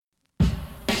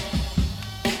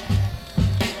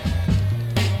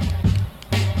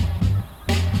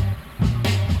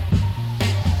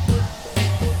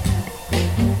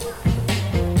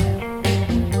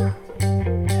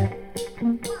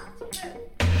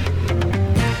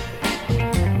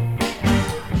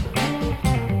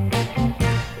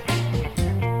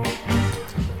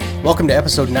Welcome to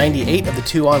episode 98 of the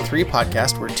 2 on 3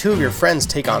 podcast, where two of your friends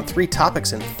take on 3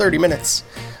 topics in 30 minutes.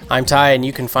 I'm Ty, and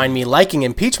you can find me liking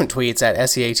impeachment tweets at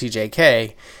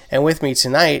SEATJK. And with me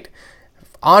tonight,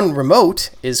 on remote,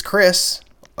 is Chris.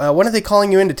 When are they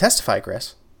calling you in to testify,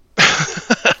 Chris?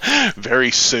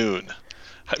 Very soon.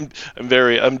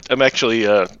 I'm actually,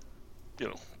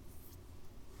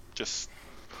 just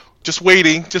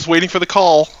waiting for the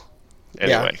call.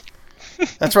 Anyway. Yeah.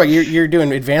 That's right. You're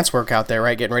doing advance work out there,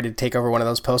 right? Getting ready to take over one of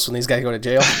those posts when these guys go to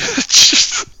jail.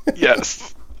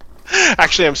 Yes.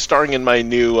 Actually, I'm starring in my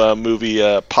new movie,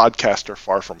 Podcaster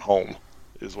Far From Home,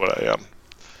 is what I am.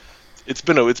 It's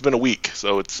been a week,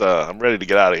 so I'm ready to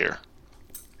get out of here.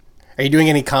 Are you doing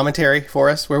any commentary for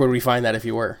us? Where would we find that if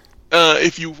you were?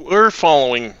 If you were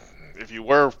following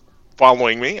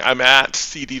me, I'm at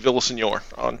CD Villasenor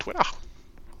on Twitter.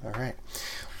 All right.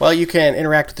 Well, you can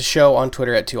interact with the show on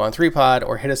Twitter at 2on3pod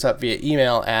or hit us up via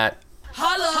email at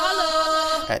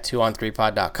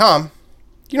 @2on3pod.com.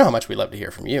 You know how much we love to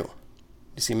hear from you.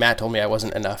 You see, Matt told me I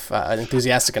wasn't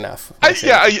enthusiastic enough. I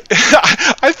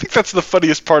think that's the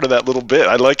funniest part of that little bit.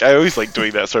 I always like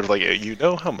doing that sort of like, you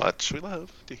know how much we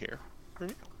love to hear from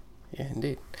you. Yeah,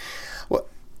 indeed.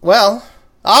 Well,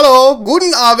 hallo,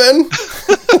 guten Abend.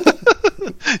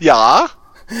 Yeah.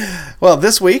 Well,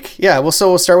 this week, we'll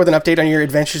start with an update on your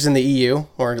adventures in the EU,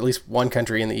 or at least one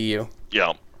country in the EU.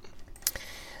 Yeah.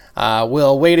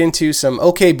 We'll wade into some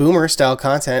OK Boomer style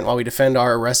content while we defend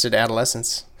our arrested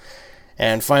adolescents.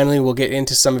 And finally, we'll get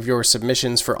into some of your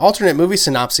submissions for alternate movie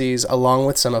synopses, along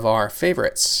with some of our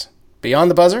favorites.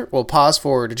 Beyond the buzzer, we'll pause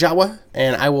for Jawa,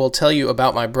 and I will tell you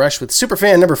about my brush with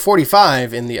superfan number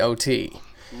 45 in the OT.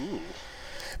 Ooh.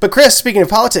 But Chris, speaking of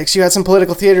politics, you had some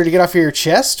political theater to get off your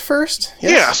chest first?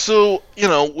 Yes? Yeah, so,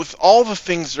 with all the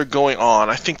things that are going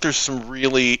on, I think there's some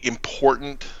really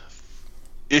important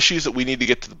issues that we need to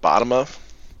get to the bottom of.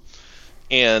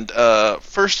 And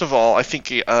first of all, I think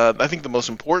the most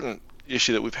important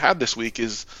issue that we've had this week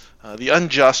is the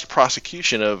unjust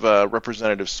prosecution of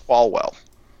Representative Swalwell.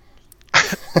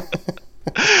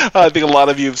 I think a lot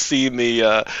of you have seen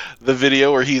the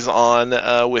video where he's on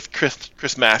with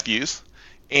Chris Matthews.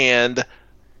 And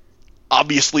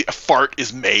obviously a fart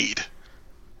is made.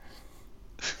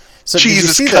 So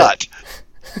cheese is cut.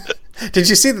 Did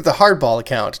you see that the Hardball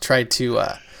account tried to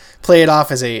play it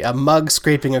off as a mug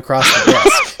scraping across the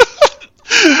desk?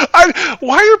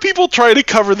 Why are people trying to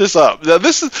cover this up? Now,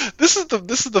 this is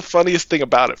the funniest thing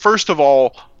about it. First of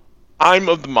all, I'm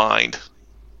of the mind.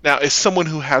 Now, as someone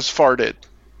who has farted,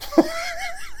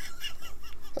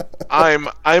 I'm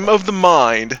of the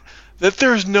mind that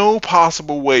there's no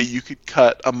possible way you could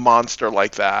cut a monster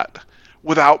like that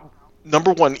without,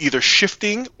 number one, either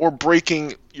shifting or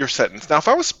breaking your sentence. Now, if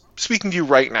I was speaking to you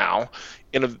right now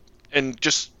in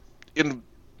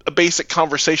a basic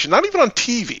conversation, not even on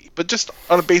TV, but just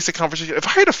on a basic conversation, if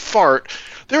I had a fart,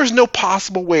 there is no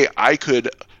possible way I could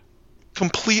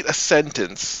complete a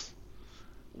sentence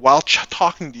while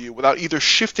talking to you without either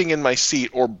shifting in my seat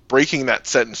or breaking that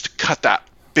sentence to cut that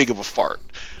big of a fart.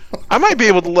 I might be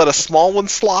able to let a small one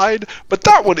slide, but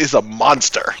that one is a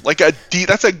monster.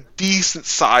 That's a decent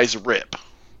size rip.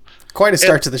 Quite a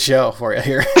start to the show for you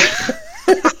here.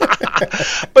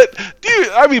 But do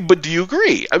you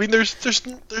agree? I mean, there's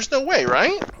no way,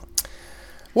 right?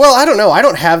 Well, I don't know. I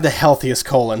don't have the healthiest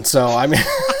colon, so I mean,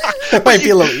 it might be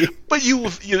a little. But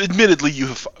admittedly, you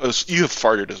have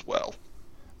farted as well.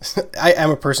 I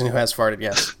am a person who has farted.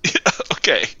 Yes.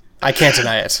 Okay. I can't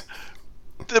deny it.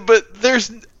 But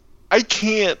I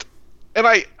can't, and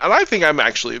I think I'm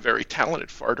actually a very talented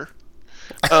farter.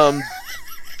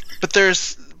 But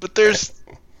there's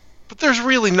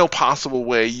really no possible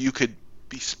way you could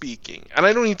be speaking, and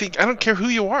I don't care who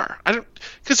you are.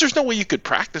 Because there's no way you could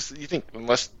practice. You think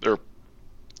unless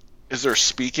is there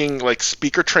speaking, like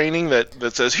speaker training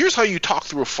that says here's how you talk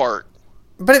through a fart.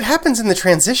 But it happens in the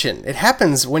transition. It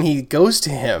happens when he goes to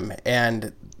him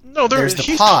and. No, there's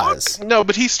the pause. No,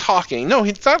 but he's talking. No,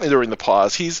 he's not during the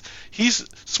pause.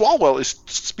 Swalwell is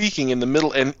speaking in the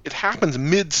middle, and it happens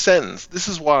mid-sentence. This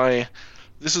is why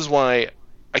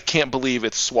I can't believe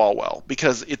it's Swalwell,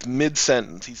 because it's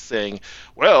mid-sentence. He's saying,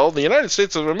 well, the United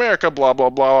States of America, blah, blah,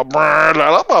 blah, blah,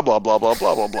 blah, blah, blah, blah, blah,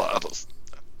 blah, blah, blah.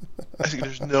 I think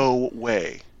there's no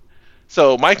way.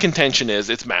 So my contention is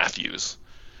it's Matthews.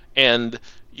 And,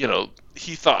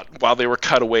 he thought while they were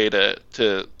cut away to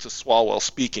Swalwell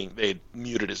speaking, they'd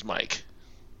muted his mic.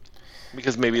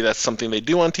 Because maybe that's something they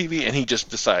do on TV, and he just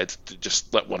decides to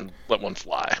just let one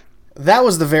fly. That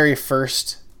was the very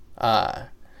first, I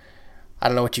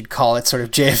don't know what you'd call it, sort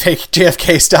of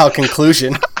JFK style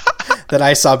conclusion that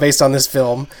I saw based on this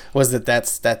film was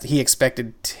that he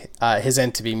expected his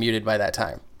end to be muted by that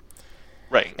time.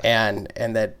 Right. And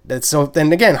that so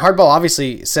then again, Hardball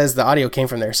obviously says the audio came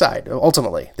from their side.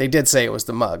 Ultimately, they did say it was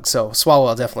the mug. So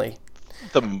Swalwell definitely.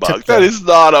 The mug. That is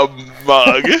not a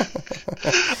mug.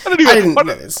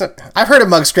 I've heard a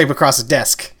mug scrape across a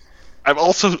desk. I've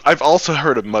also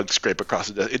heard a mug scrape across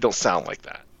a desk. It don't sound like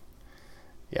that.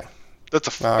 Yeah. That's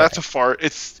a fart.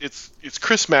 It's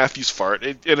Chris Matthews' fart.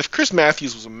 And if Chris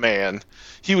Matthews was a man,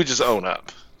 he would just own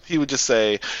up. He would just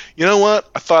say, "You know what?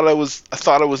 I thought I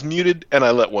was muted, and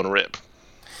I let one rip."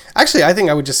 Actually, I think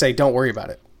I would just say, "Don't worry about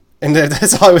it," and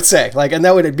that's all I would say. Like, and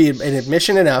that would be an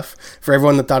admission enough for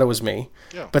everyone that thought it was me.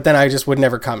 Yeah. But then I just would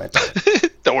never comment.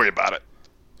 Don't worry about it.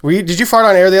 Did you fart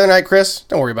on air the other night, Chris?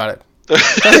 Don't worry about it.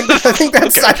 I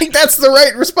think that's the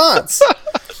right response.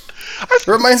 It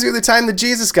reminds me of the time the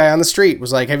Jesus guy on the street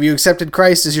was like, "Have you accepted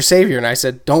Christ as your savior?" And I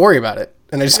said, "Don't worry about it,"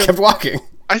 and I just kept walking.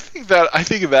 I think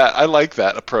I like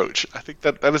that approach. I think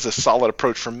that is a solid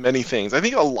approach for many things. I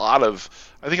think a lot of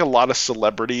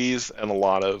celebrities and a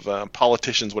lot of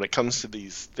politicians, when it comes to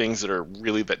these things that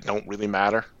don't really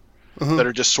matter, that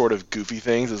are just sort of goofy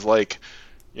things, is like,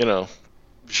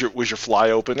 was your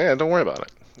fly open? Yeah, don't worry about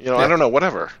it. Yeah. I don't know,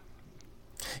 whatever.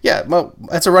 Yeah, well,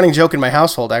 that's a running joke in my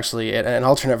household. Actually, an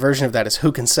alternate version of that is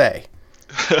 "Who can say?"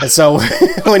 And so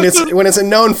when it's a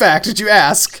known fact that you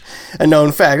ask, a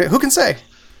known fact, who can say?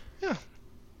 Yeah.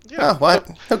 Oh, what?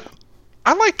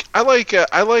 I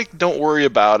like "Don't worry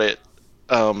about it"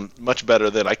 much better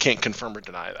than "I can't confirm or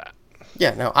deny that."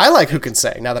 Yeah, no, I like "Who can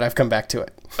say" now that I've come back to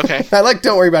it. Okay. I like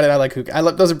 "Don't worry about it." I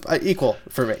like those are equal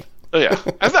for me. Oh yeah,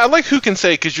 I like "Who can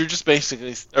say" because you're just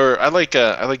basically, or I like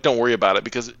 "Don't worry about it"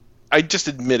 because I just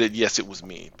admitted, yes, it was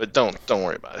me, but don't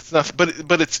worry about it. It's not,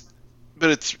 but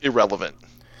it's irrelevant.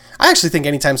 I actually think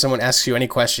anytime someone asks you any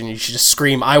question, you should just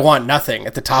scream, "I want nothing"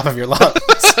 at the top of your lungs.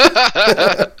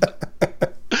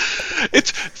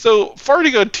 So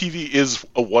farting on TV is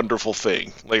a wonderful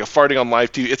thing. Like a farting on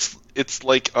live TV, it's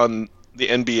like on the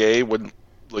NBA when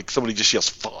like somebody just yells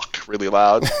 "fuck" really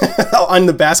loud. On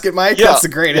the basket mic, yeah, that's the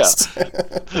greatest.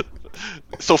 Yeah.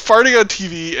 So farting on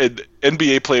TV and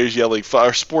NBA players yelling,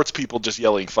 or sports people just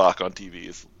yelling "fuck" on TV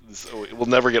it will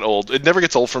never get old. It never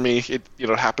gets old for me. It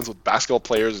happens with basketball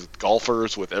players, with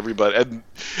golfers, with everybody.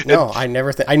 I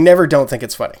never don't think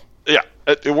it's funny. Yeah,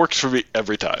 it works for me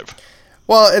every time.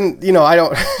 Well, and I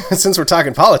don't. Since we're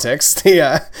talking politics,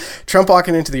 the Trump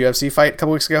walking into the UFC fight a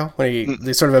couple weeks ago, when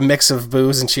there's sort of a mix of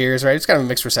boos and cheers, right? It's kind of a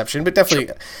mixed reception, but definitely,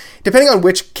 sure. Depending on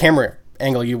which camera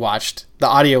angle you watched, the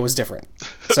audio was different.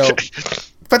 So. Okay.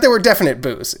 But there were definite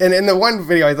boos. And in the one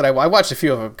video that I watched a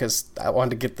few of them because I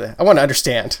wanted to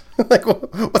understand, like,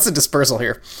 what's the dispersal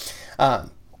here?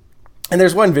 And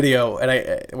there's one video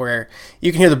where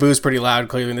you can hear the boos pretty loud,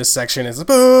 clearly in this section. It's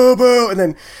boo, boo, and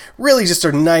then really just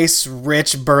a nice,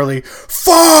 rich, burly,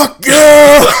 "fuck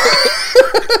you!"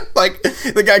 Like,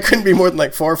 the guy couldn't be more than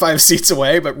like 4 or 5 seats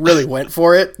away, but really went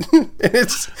for it. And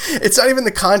it's not even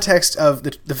the context of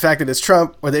the fact that it's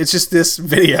Trump, or it's just this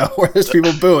video where there's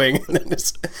people booing. And then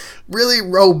it's really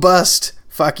robust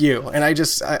 "fuck you." And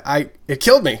it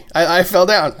killed me. I fell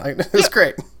down. It was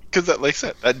great. Because like I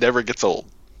said, that never gets old.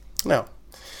 No.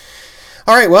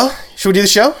 All right, well, should we do the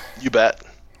show? You bet.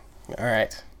 All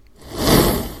right.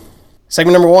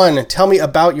 Segment number 1, tell me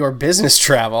about your business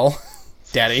travel,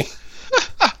 Daddy.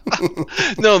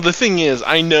 No, the thing is,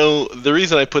 I know the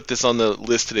reason I put this on the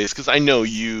list today is because I know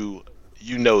you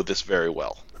know this very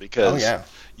well. Because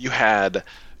you had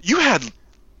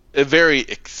a very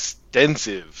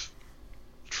extensive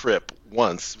trip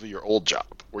once for your old job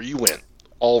where you went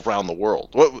all around the world.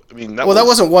 That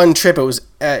wasn't one trip. It was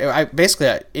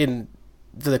in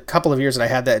the couple of years that I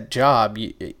had that job,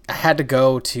 I had to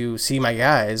go to see my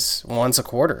guys once a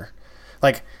quarter.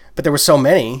 But there were so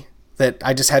many that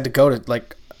I just had to go to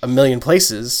like a million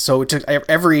places. So it took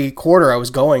every quarter I was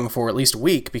going for at least a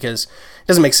week because it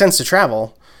doesn't make sense to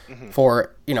travel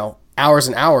for hours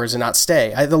and hours and not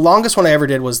stay. The longest one I ever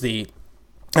did was and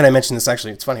I mentioned this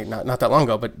actually. It's funny, not that long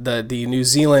ago, but the New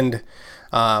Zealand.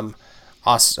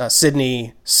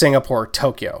 Sydney, Singapore,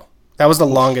 Tokyo. That was the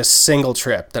longest single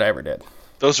trip that I ever did.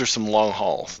 Those are some long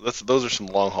hauls. Those are some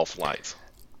long haul flights.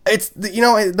 It's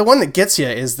the one that gets you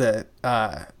is the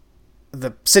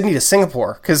Sydney to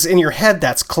Singapore, because in your head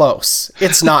that's close.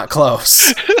 It's not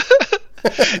close.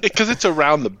 Because it's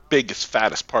around the biggest,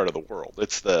 fattest part of the world.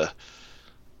 It's that's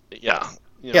a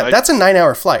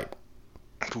 9-hour flight.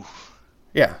 Oof.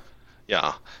 Yeah.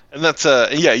 Yeah, and that's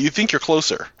you think you're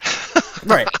closer.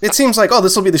 Right. It seems like,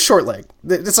 this will be the short leg.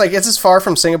 It's like it's as far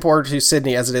from Singapore to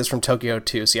Sydney as it is from Tokyo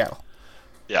to Seattle.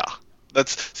 Yeah.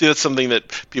 That's something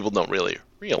that people don't really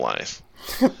realize.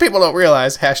 People don't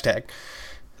realize. Hashtag.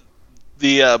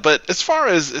 But as far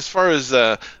as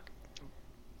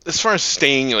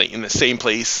staying like in the same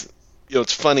place,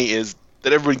 what's funny is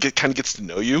that everyone kind of gets to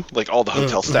know you, like all the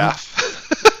hotel staff.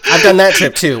 I've done that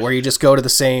trip too, where you just go to the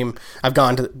same. I've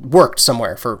worked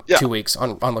somewhere for 2 weeks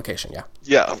on location. Yeah.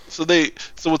 Yeah. So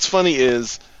what's funny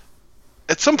is,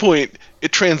 at some point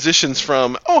it transitions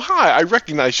from, "Oh, hi, I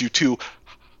recognize you," to,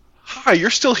 "Hi, you're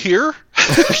still here?"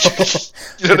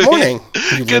 Good morning.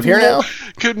 You live here now?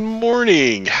 Good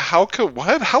morning. How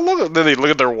long? Then they look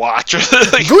at their watch.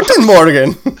 Like, Guten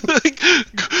Morgen.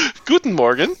 Guten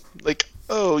Morgen. Like,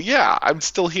 oh yeah, I'm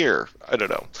still here. I don't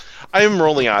know. I am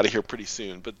rolling out of here pretty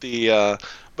soon, but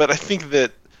I think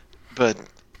but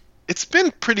it's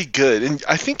been pretty good, and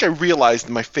I think I realized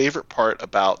my favorite part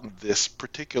about this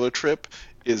particular trip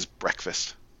is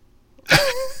breakfast.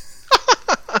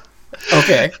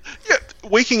 Okay. Yeah,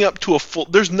 waking up to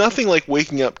there's nothing like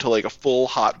waking up to like a full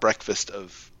hot breakfast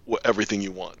of everything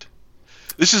you want.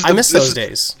 I miss those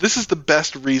days. This is the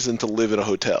best reason to live in a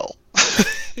hotel.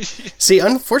 See,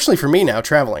 unfortunately for me now,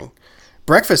 traveling,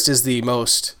 breakfast is the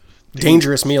most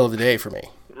dangerous meal of the day for me.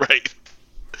 Right.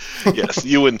 Yes,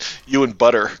 you and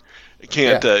butter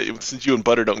can't, since you and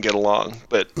butter don't get along.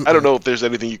 But I don't know if there's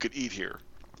anything you could eat here,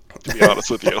 to be honest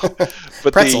with you.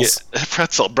 But Pretzels.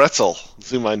 Bretzel,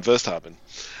 zu mein Wursthaben.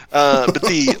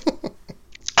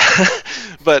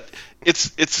 But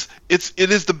it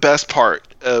is the best part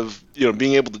of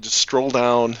being able to just stroll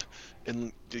down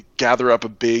and gather up a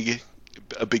big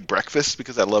breakfast,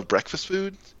 because I love breakfast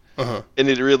food, and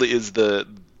it really is the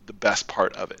best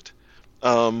part of it.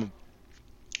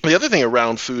 The other thing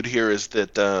around food here is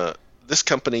that this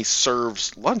company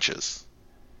serves lunches.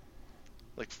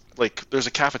 Like there's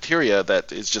a cafeteria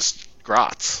that is just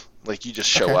gratis. Like you just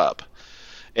show up,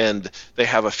 and they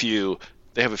have a few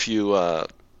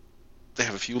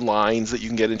lines that you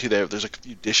can get into there. There's a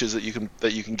few dishes that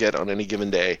you can get on any given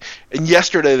day. And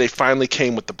yesterday they finally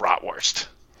came with the bratwurst.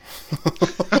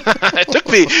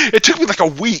 It took me like a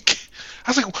week. I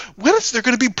was like, when is there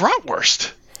going to be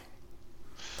bratwurst?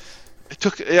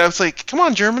 I was like, come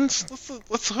on, Germans,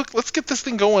 let's get this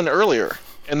thing going earlier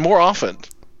and more often.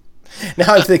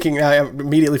 Now I'm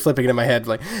immediately flipping it in my head,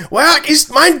 like, where is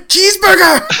my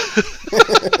cheeseburger?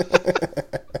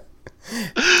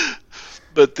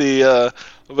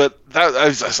 I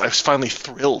was finally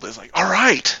thrilled. It's like, all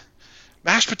right,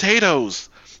 mashed potatoes,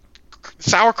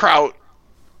 sauerkraut,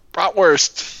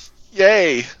 bratwurst,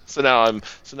 yay! So now I'm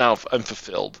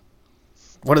fulfilled.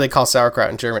 What do they call sauerkraut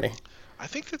in Germany? I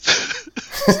think that's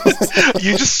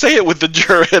you just say it with the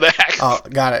German accent. Oh,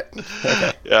 got it.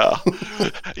 Okay.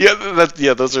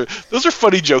 Yeah. Those are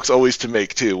funny jokes always to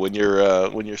make too when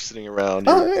you're sitting around.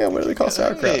 What do they call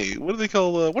sauerkraut? Hey, what do they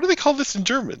call this in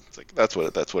German? It's like that's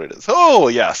what it is. Oh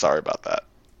yeah, sorry about that.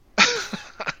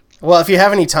 Well, if you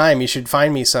have any time, you should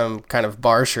find me some kind of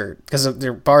bar shirt, because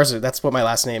their bars that's what my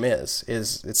last name is.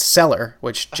 It's Cellar,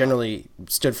 which generally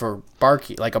stood for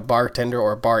barkeep, like a bartender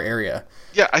or a bar area.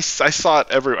 Yeah, I saw it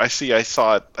I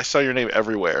saw your name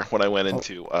everywhere when I went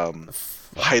into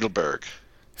Heidelberg.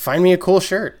 Find me a cool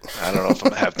shirt. I don't know if I'm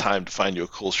going to have time to find you a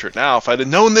cool shirt now. If I'd have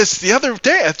known this the other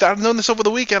day, if I'd have known this over the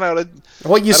weekend, I would have...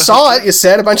 Well, you saw it. You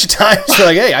said a bunch of times. You're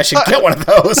like, hey, I should get one of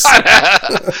those.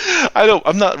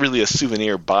 I'm not really a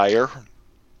souvenir buyer.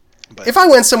 But... If I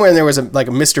went somewhere and there was a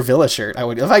Mr. Villa shirt, I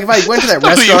would. If I went to that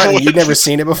restaurant and you'd never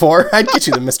seen it before, I'd get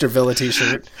you the Mr. Villa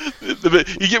t-shirt.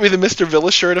 You get me the Mr.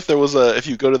 Villa shirt if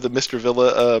you go to the Mr.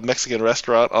 Villa Mexican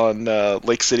restaurant on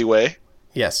Lake City Way.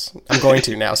 Yes, I'm going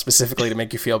to now, specifically to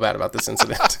make you feel bad about this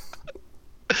incident.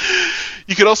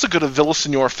 You could also go to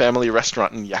Villaseñor Family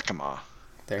Restaurant in Yakima.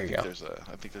 There you go.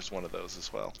 I think there's one of those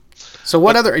as well. So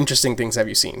what other interesting things have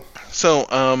you seen? So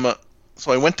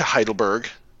I went to Heidelberg,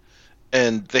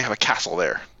 and they have a castle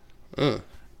there. Mm.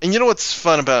 And you know what's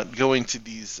fun about going to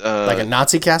these... like a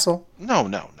Nazi castle? No.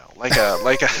 Like a...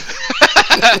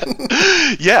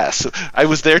 Yes. I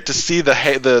was there to see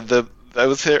I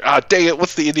was here. Dang it!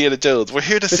 What's the Indiana Jones? We're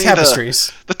here to see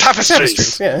tapestries. The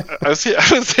tapestries. Yeah. I was here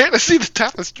to see the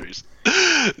tapestries.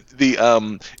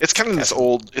 It's kind of this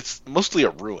old. It's mostly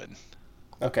a ruin.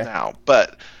 Okay. Now,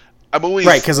 but I'm always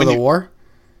right because of the war.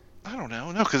 I don't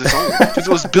know. No, because it's old. Because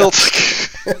it was built.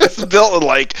 It's built in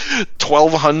like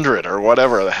 1200 or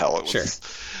whatever the hell it was.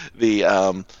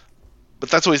 Sure. But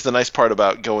that's always the nice part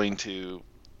about going to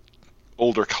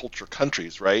older culture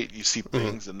countries, right? You see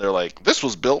things and they're like, this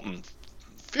was built in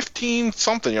 15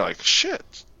 something. You're like,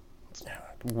 shit.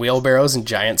 Wheelbarrows and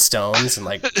giant stones and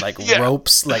like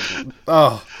ropes, like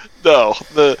oh no,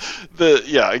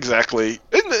 yeah, exactly.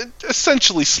 And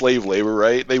essentially slave labor,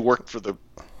 right? They worked for the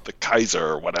the Kaiser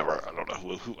or whatever. I don't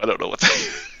know who I don't know what they,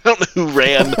 I don't know who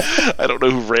ran. I don't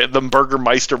know who ran the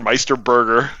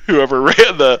Meisterburger, whoever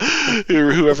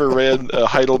ran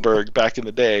Heidelberg back in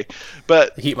the day.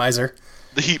 But The Heat Miser.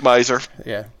 The Heat Miser.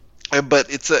 Yeah. But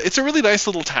it's a really nice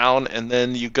little town, and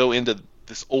then you go into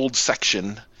this old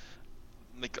section,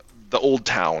 like the old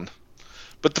town.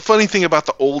 But the funny thing about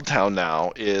the old town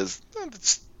now is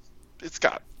it's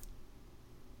got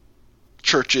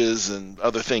churches and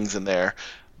other things in there,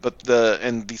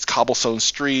 and these cobblestone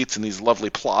streets and these lovely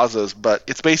plazas, but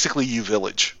it's basically U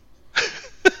Village.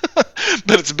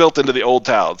 But it's built into the old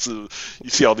town, so you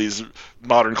see all these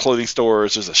modern clothing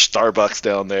stores. There's a Starbucks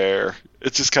down there.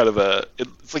 It's just kind of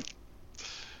it's like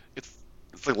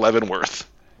Leavenworth,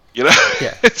 you know?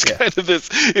 Yeah, It's kind of this.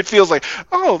 It feels like,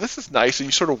 oh, this is nice, and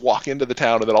you sort of walk into the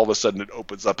town, and then all of a sudden it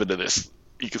opens up into this.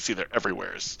 You can see they're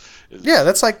everywhere. Yeah,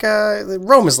 that's like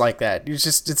Rome is like that.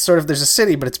 It's sort of there's a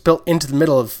city, but it's built into the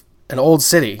middle of an old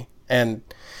city, and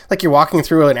like you're walking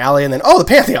through an alley, and then the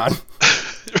Pantheon.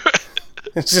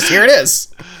 It's just here it is.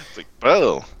 It's like,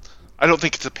 oh, I don't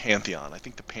think it's a Pantheon. I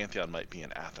think the Pantheon might be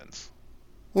in Athens.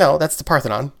 No, that's the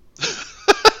Parthenon.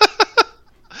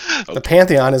 Okay. The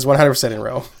Pantheon is 100% in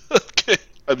Rome. Okay,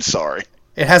 I'm sorry.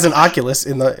 It has an oculus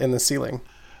in the ceiling.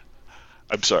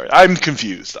 I'm sorry. I'm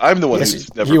confused. I'm the one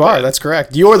who's never. You are. That's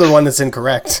correct. You're the one that's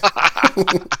incorrect.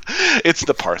 It's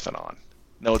the Parthenon.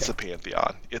 No, it's the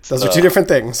Pantheon. Those are two different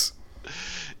things.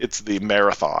 It's the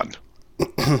Marathon.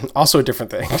 Also a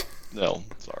different thing. No,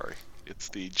 sorry. It's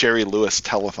the Jerry Lewis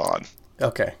Telethon.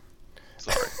 Okay.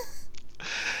 Sorry.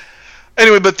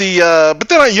 Anyway, but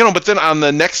then on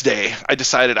the next day, I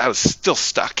decided I was still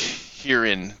stuck here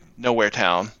in Nowhere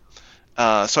Town.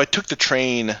 So I took the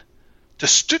train to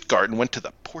Stuttgart and went to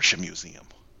the Porsche Museum.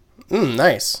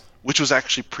 Nice. Which was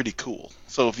actually pretty cool.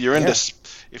 So if you're into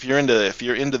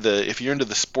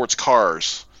the sports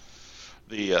cars,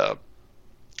 they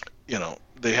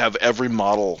have every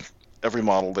model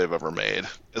they've ever made,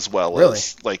 as well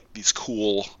as like these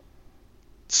cool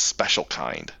special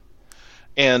kind.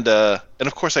 And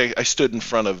of course I stood in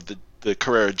front of the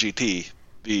Carrera GT,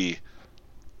 the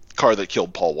car that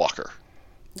killed Paul Walker.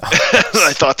 Oh, nice. And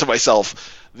I thought to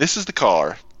myself, this is the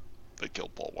car that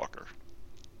killed Paul Walker.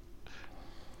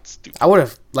 Stupid. I would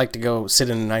have liked to go sit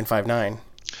in a 959.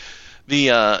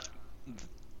 I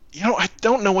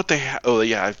don't know what they have. Oh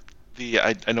yeah,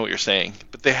 I know what you're saying,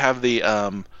 but they have they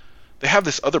have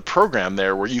this other program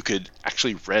there where you could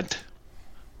actually rent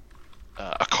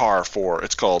a car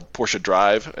it's called Porsche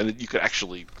Drive, and you could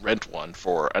actually rent one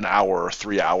for an hour or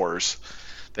 3 hours.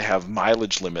 They have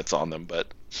mileage limits on them, but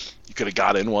you could have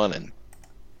got in one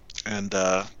and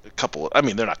a couple of, I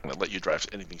mean, they're not going to let you drive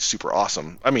anything super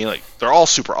awesome. I mean, like, they're all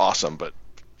super awesome, but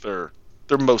they're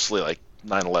mostly like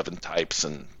 911 types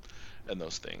and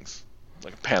those things,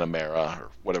 like Panamera or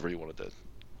whatever you wanted to,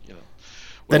 you know.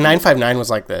 The 959 was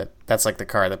like that's like the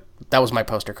car that was my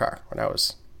poster car when I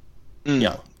was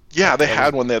young. Yeah, they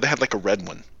had one there. They had like a red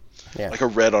one. Yeah. Like a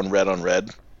red on red on red.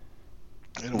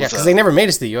 Yeah, because they never made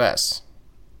it to the U.S.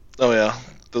 Oh yeah,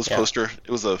 poster. It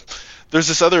was There's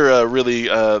this other they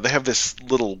have this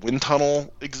little wind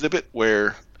tunnel exhibit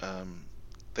where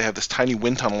they have this tiny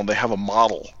wind tunnel and they have a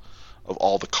model of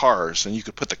all the cars, and you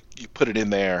put it in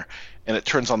there, and it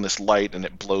turns on this light and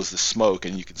it blows the smoke,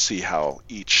 and you can see how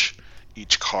each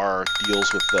car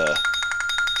deals with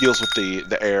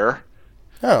the air.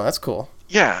 Oh, that's cool.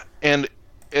 Yeah, and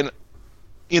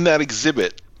in that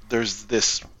exhibit, there's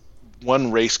this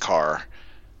one race car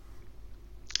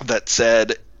that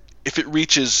said if it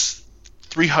reaches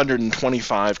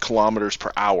 325 kilometers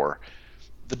per hour,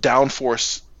 the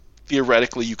downforce,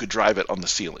 theoretically, you could drive it on the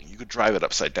ceiling. You could drive it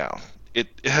upside down. It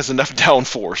has enough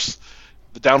downforce.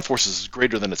 The downforce is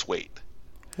greater than its weight.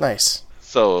 Nice.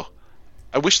 So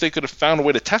I wish they could have found a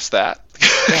way to test that.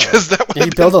 Did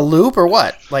you build a loop or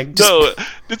what? Like, no,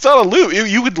 it's not a loop.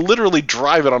 You would literally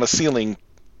drive it on a ceiling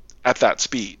at that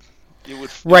speed.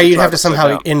 You'd have to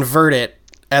somehow invert it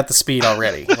at the speed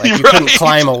already. Like you couldn't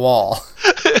climb a wall.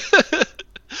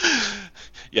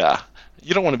 Yeah,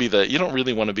 you don't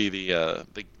really want to be the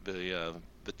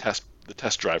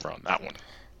test driver on that one.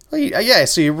 Well, yeah.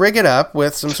 So you rig it up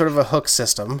with some sort of a hook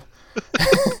system,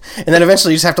 and then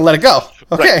eventually you just have to let it go.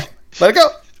 Okay, right. Let it go.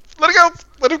 Let it go.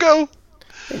 Let it go.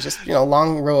 It's just a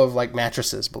long row of like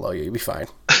mattresses below you. You'll be fine.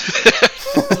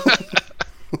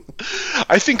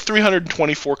 I think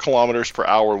 324 kilometers per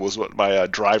hour was what my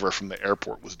driver from the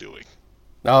airport was doing.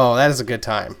 Oh, that is a good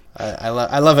time. I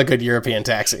love a good European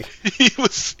taxi. It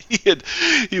was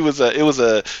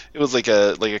like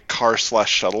a car /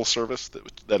 shuttle service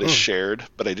that is shared,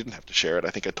 but I didn't have to share it. I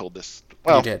think I told this.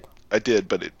 Well, you did. I did,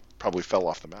 but probably fell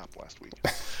off the map last week.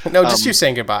 No, just you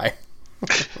saying goodbye.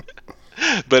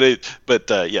 But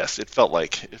yes, it felt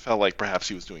like perhaps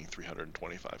he was doing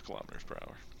 325 kilometers per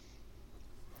hour.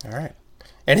 All right.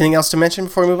 Anything else to mention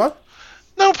before we move on?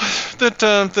 Nope. That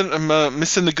I'm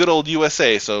missing the good old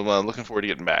USA, so I'm looking forward to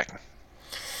getting back.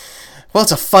 Well,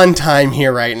 it's a fun time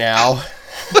here right now.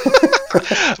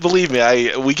 Believe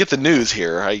me, we get the news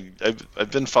here.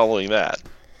 I've been following that.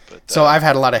 But, so I've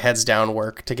had a lot of heads down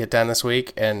work to get done this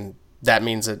week, and that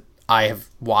means that I have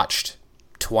watched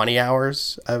 20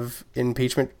 hours of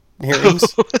impeachment hearings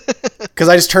because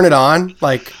I just turn it on,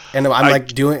 and I'm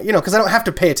doing, because I don't have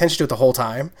to pay attention to it the whole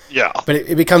time. Yeah. But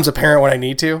it becomes apparent when I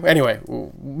need to. Anyway,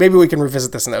 maybe we can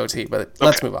revisit this in the OT, but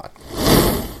let's move on.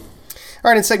 All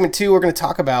right, in segment 2, we're going to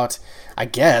talk about, I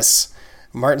guess,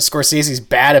 Martin Scorsese's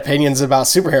bad opinions about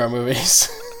superhero movies.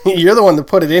 You're the one that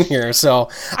put it in here, so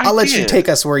I'll let you take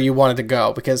us where you wanted to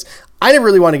go, because I didn't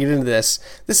really want to get into this.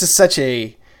 This is such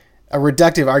a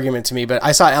reductive argument to me, but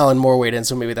I saw Alan Moore weighed in,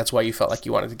 so maybe that's why you felt like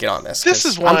you wanted to get on this. This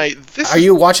is why... Are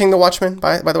you watching The Watchmen,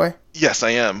 by the way? Yes,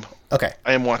 I am. Okay.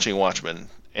 I am watching Watchmen,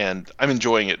 and I'm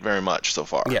enjoying it very much so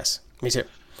far. Yes, me too.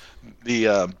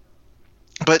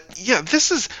 But yeah,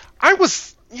 this is... I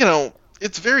was,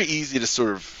 it's very easy to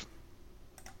sort of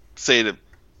say to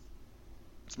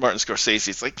Martin Scorsese,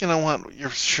 it's like, you know what,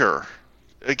 you're sure.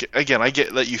 Again, I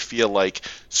get that you feel like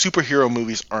superhero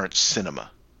movies aren't cinema.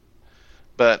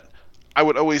 But I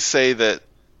would always say that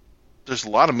there's a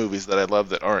lot of movies that I love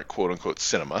that aren't quote-unquote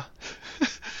cinema.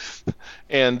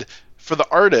 And for the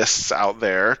artists out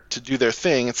there to do their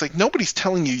thing, it's like nobody's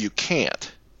telling you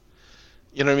can't.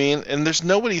 You know what I mean? And there's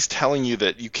nobody's telling you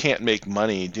that you can't make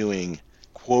money doing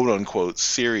quote-unquote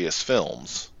serious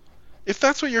films. If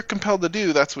that's what you're compelled to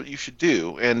do, that's what you should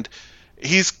do. And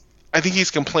I think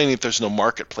he's complaining that there's no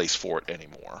marketplace for it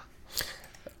anymore.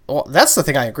 Well, that's the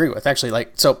thing I agree with, actually.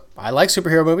 So I like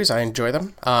superhero movies. I enjoy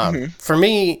them. For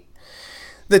me,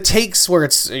 the takes where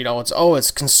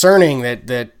it's concerning that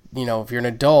if you're an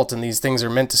adult and these things are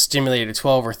meant to stimulate a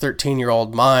 12 or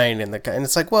 13-year-old mind, and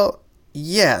it's like, well,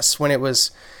 yes, when it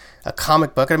was a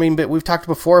comic book. I mean, but we've talked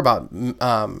before about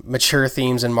mature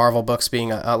themes in Marvel books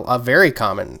being a very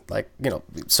common,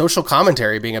 social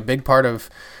commentary being a big part of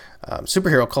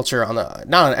superhero culture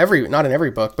not in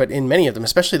every book, but in many of them,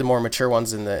 especially the more mature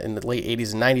ones in the late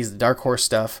 80s and 90s, the Dark Horse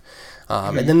stuff.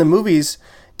 And then the movies,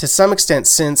 to some extent,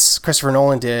 since Christopher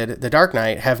Nolan did The Dark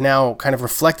Knight, have now kind of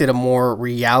reflected a more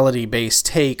reality-based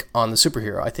take on the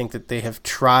superhero. I think that they have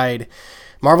tried...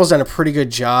 Marvel's done a pretty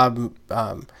good job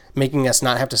making us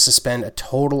not have to suspend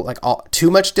too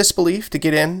much disbelief to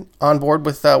get on board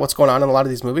with what's going on in a lot of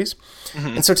these movies. Mm-hmm.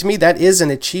 And so to me, that is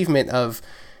an achievement of,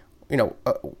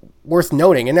 worth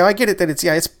noting. And now I get it that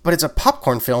it's a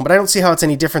popcorn film, but I don't see how it's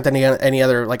any different than any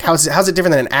other, how's it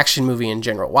different than an action movie in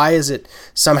general? Why is it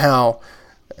somehow...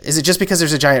 Is it just because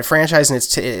there's a giant franchise and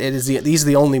these are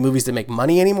the only movies that make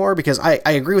money anymore? Because I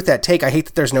agree with that take. I hate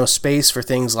that there's no space for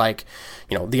things like,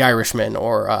 The Irishman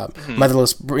or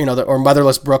Motherless, or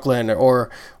Motherless Brooklyn or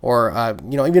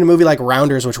even a movie like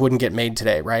Rounders, which wouldn't get made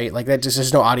today, right? Like that,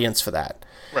 there's no audience for that,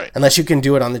 right? Unless you can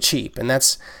do it on the cheap, and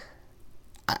that's.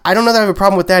 I don't know that I have a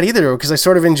problem with that either, because I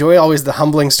sort of enjoy always the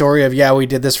humbling story of, we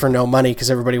did this for no money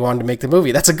because everybody wanted to make the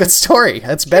movie. That's a good story.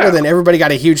 That's better than everybody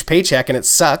got a huge paycheck and it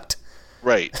sucked.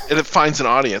 Right, and it finds an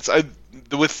audience.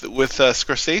 With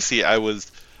Scorsese, I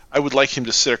would like him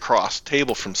to sit across the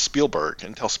table from Spielberg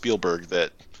and tell Spielberg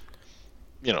that,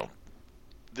 the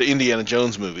Indiana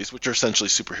Jones movies, which are essentially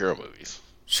superhero movies,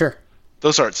 sure,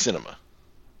 those aren't cinema,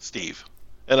 Steve.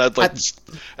 And I'd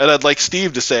like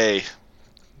Steve to say,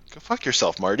 "Go fuck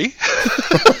yourself, Marty."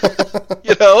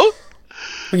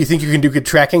 You think you can do good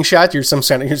tracking shot? You're some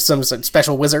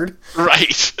special wizard,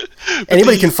 right?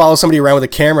 Anybody can follow somebody around with a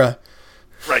camera.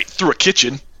 Right, through a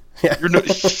kitchen. Yeah.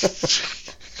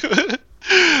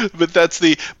 But that's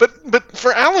but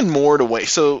for Alan Moore to wait,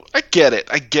 so I get it.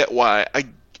 I get why.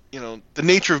 The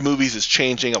nature of movies is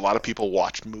changing. A lot of people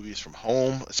watch movies from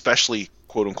home, especially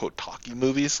quote unquote talkie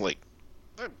movies. Like,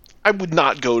 I would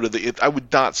not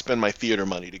spend my theater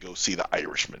money to go see The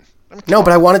Irishman. No,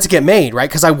 but I want it to get made, right?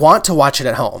 Because I want to watch it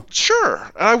at home.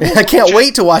 Sure. I can't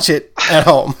wait to watch it at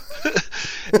home.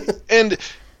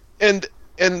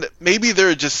 And maybe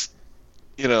they're just,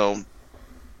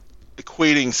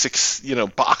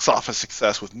 equating box office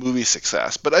success with movie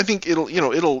success. But I think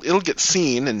it'll get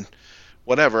seen and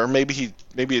whatever. Maybe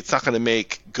it's not going to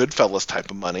make Goodfellas type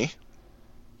of money.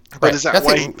 But right. Is that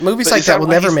why movies like that will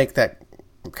never make that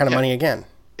kind of money again?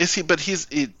 Is he? But is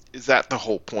that the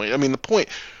whole point? I mean, the point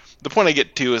I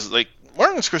get to is like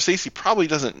Martin Scorsese probably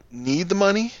doesn't need the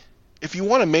money. If you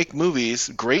want to make movies,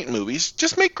 great movies,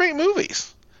 just make great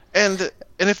movies. And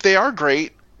if they are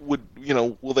great, will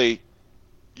they,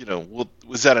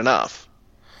 was that enough?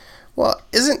 Well,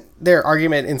 isn't their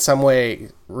argument in some way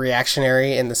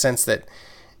reactionary in the sense that,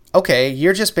 okay,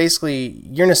 you're just basically,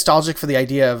 you're nostalgic for the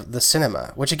idea of the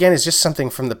cinema, which again is just something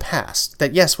from the past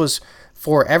that, yes, was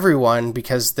for everyone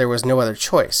because there was no other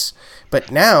choice.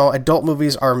 But now adult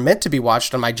movies are meant to be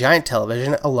watched on my giant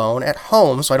television alone at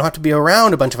home, so I don't have to be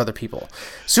around a bunch of other people.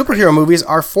 Superhero movies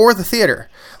are for the theater.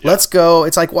 Yeah. Let's go.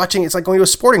 It's like going to a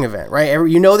sporting event, right?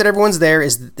 You know that everyone's there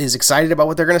is excited about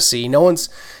what they're going to see. No one's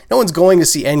going to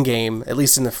see Endgame, at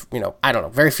least in the, I don't know.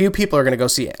 Very few people are going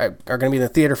to be in the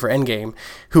theater for Endgame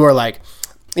who are like,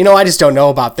 I just don't know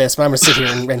about this, but I'm going to sit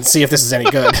here and see if this is any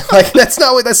good. Like that's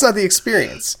not the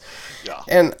experience. Yeah.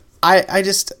 And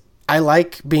I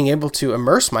like being able to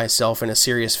immerse myself in a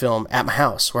serious film at my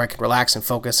house where I can relax and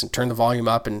focus and turn the volume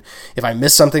up. And if I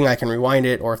miss something, I can rewind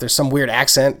it. Or if there's some weird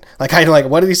accent, what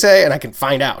did he say? And I can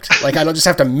find out. Like, I don't just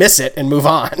have to miss it and move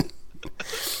on.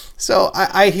 So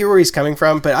I hear where he's coming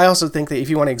from, but I also think that if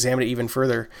you want to examine it even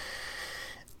further,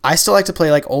 I still like to play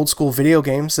like old school video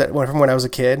games that went from when I was a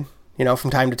kid,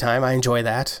 from time to time. I enjoy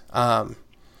that.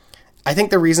 I think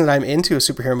the reason that I'm into a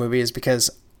superhero movie is because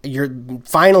you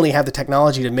finally have the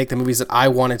technology to make the movies that I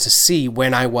wanted to see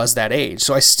when I was that age.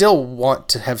 So I still want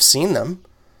to have seen them.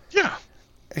 Yeah.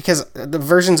 Because the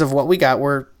versions of what we got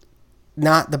were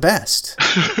not the best.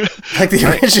 Like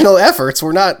the original efforts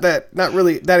were not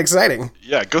really that exciting.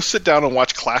 Yeah, go sit down and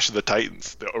watch Clash of the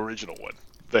Titans, the original one,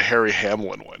 the Harry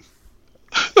Hamlin one.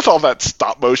 With all that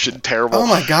stop motion terrible. Oh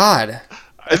my god.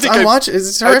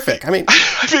 It's terrific.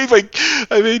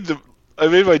 I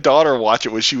made my daughter watch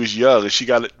it when she was young, and she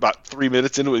got it about 3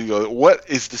 minutes into it and go, "What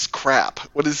is this crap?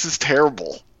 What is this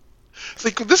terrible?" It's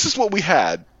like, this is what we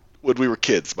had when we were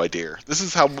kids, my dear. This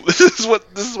is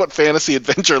what fantasy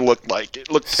adventure looked like.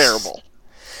 It looked terrible.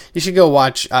 You should go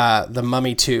watch The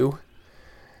Mummy 2,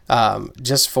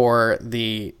 just for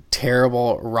the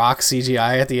terrible rock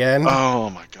CGI at the end. Oh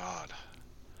my god.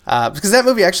 Because that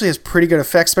movie actually has pretty good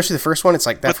effects, especially the first one. It's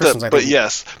like that first one's like. But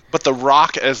yes, but The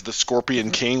Rock as the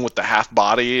Scorpion King with the half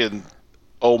body, and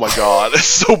oh my god, it's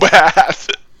so bad.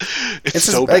 It's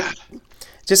so bad.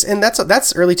 And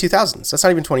that's early 2000s. That's not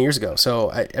even 20 years ago.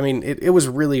 So I mean, it was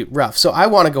really rough. So I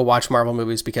want to go watch Marvel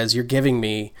movies because you're giving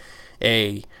me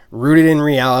a rooted in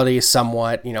reality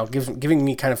somewhat, giving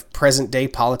me kind of present day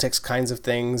politics kinds of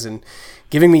things and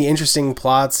giving me interesting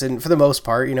plots, and for the most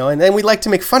part, and then we like to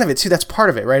make fun of it too. That's part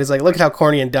of it, right? It's like, look at how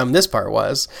corny and dumb this part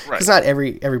was. Because not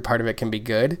every part of it can be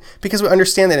good, because we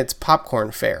understand that it's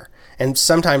popcorn fare. And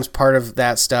sometimes part of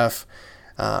that stuff,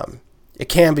 it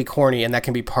can be corny, and that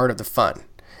can be part of the fun.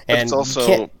 But it's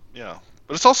also,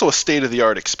 but it's also a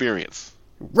state-of-the-art experience.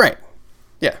 Right.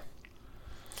 Yeah.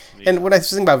 And when I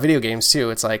think about video games too,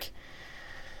 it's like,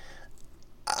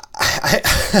 I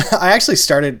actually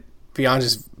started beyond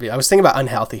just, I was thinking about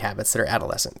unhealthy habits that are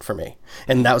adolescent for me.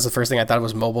 And that was the first thing I thought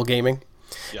was mobile gaming.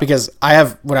 Yeah. Because I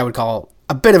have what I would call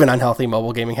a bit of an unhealthy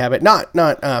mobile gaming habit. Not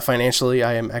financially.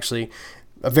 I am actually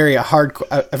a very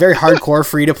hardcore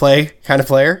free to play kind of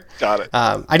player. Got it.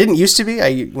 I didn't used to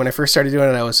be. When I first started doing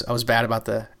it, I was bad about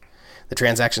the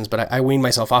transactions, but I weaned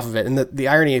myself off of it. And the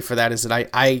irony for that is that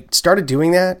I started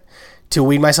doing that to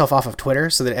wean myself off of Twitter,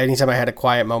 so that anytime I had a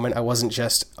quiet moment, I wasn't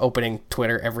just opening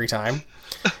Twitter every time.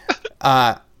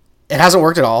 It hasn't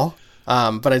worked at all,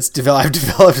 but I've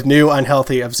developed new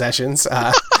unhealthy obsessions.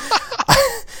 I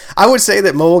would say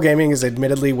that mobile gaming is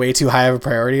admittedly way too high of a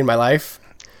priority in my life.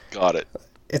 Got it.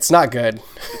 It's not good.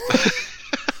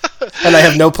 And I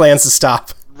have no plans to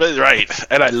stop. Right,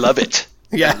 and I love it.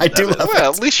 Yeah, I do love it.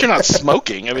 Well, at least you're not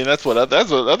smoking. I mean, that's what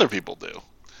other people do.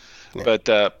 Yeah.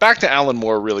 But back to Alan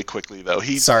Moore really quickly, though.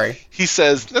 He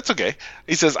says, that's okay.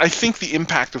 He says, I think the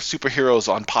impact of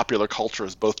superheroes on popular culture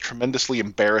is both tremendously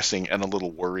embarrassing and a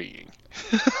little worrying.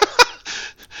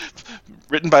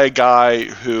 Written by a guy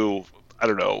who, I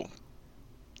don't know,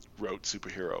 wrote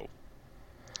superhero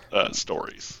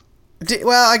stories.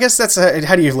 Well, I guess that's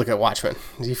how do you look at Watchmen?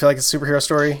 Do you feel like it's a superhero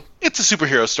story? It's a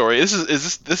superhero story. This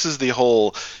is the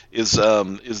whole is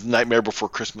Nightmare Before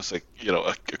Christmas a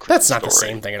Christmas That's not story.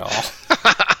 The same thing at all.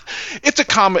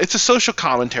 It's a social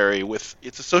commentary with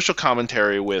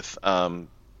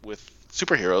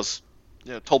superheroes,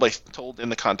 told in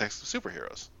the context of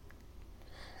superheroes,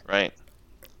 right?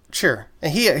 Sure,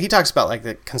 and he talks about like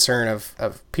the concern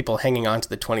of people hanging on to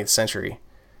the 20th century.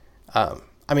 I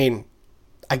mean,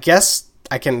 I guess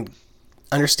I can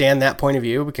understand that point of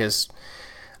view because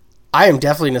I am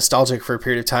definitely nostalgic for a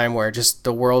period of time where just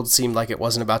the world seemed like it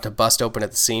wasn't about to bust open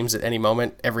at the seams at any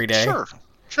moment every day.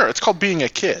 Sure. It's called being a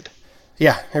kid.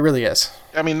 Yeah, it really is.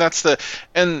 I mean, that's the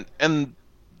and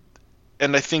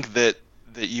and I think that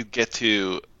you get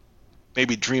to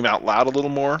maybe dream out loud a little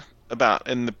more about,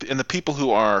 and the people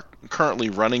who are currently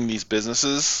running these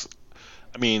businesses,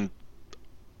 I mean,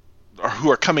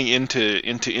 who are coming into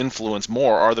influence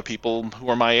more are the people who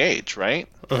are my age, right?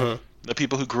 Mm-hmm. The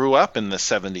people who grew up in the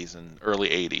 70s and early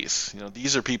 80s.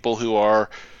 These are people who are,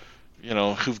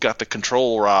 who've got the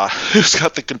who's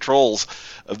got the controls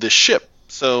of this ship.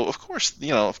 So of course,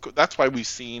 that's why we've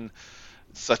seen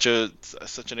such an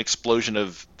explosion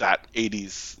of that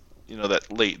 80s,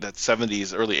 that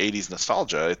 70s, early 80s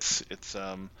nostalgia.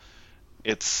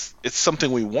 It's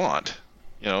something we want.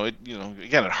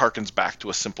 Again, it harkens back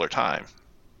to a simpler time.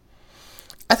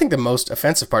 I think the most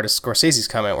offensive part is Scorsese's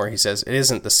comment where he says it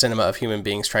isn't the cinema of human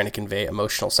beings trying to convey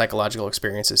emotional, psychological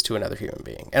experiences to another human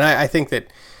being. And I think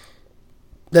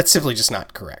that's simply just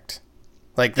not correct.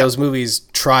 Like, those movies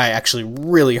try actually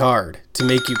really hard to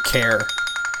make you care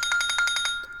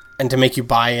and to make you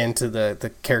buy into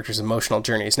the characters' emotional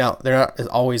journeys. Now, they're not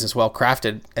always as well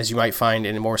crafted as you might find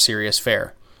in a more serious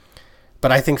fare.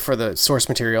 But I think for the source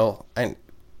material, and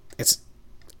it's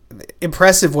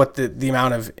impressive what the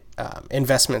amount of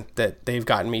investment that they've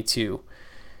gotten me to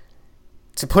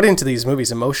put into these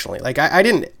movies emotionally. Like, I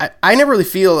never really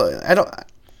feel, I don't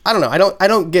know, I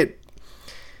don't get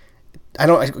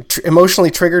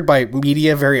emotionally triggered by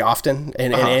media very often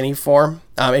in any form.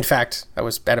 In fact, I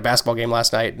was at a basketball game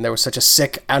last night and there was such a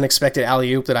sick, unexpected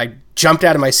alley-oop that I jumped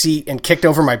out of my seat and kicked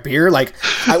over my beer. Like,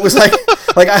 I was like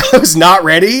I was not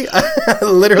ready. I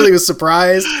literally was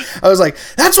surprised. I was like,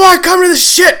 that's why I come to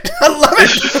this shit. I love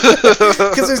it.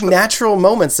 Because there's natural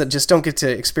moments that just don't get to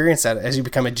experience that as you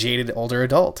become a jaded older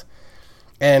adult.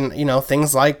 And,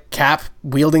 things like Cap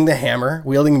wielding the hammer,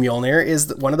 wielding Mjolnir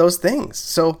is one of those things.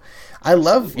 So I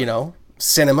love,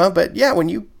 cinema, but yeah, when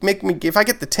you make me, if I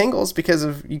get the tingles because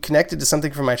of you connected to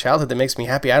something from my childhood that makes me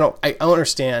happy, I don't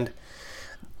understand.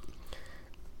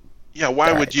 Yeah,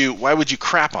 why would you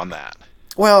crap on that?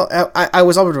 Well, I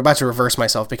was about to reverse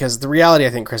myself because the reality, I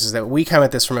think, Chris, is that we come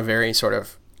at this from a very sort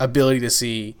of ability to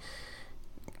see,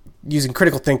 using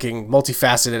critical thinking,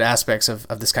 multifaceted aspects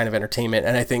of this kind of entertainment.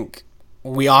 And I think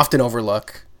we often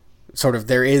overlook sort of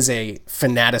there is a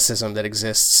fanaticism that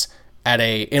exists at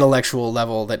a intellectual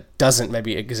level that doesn't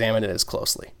maybe examine it as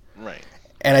closely. Right.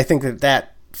 And I think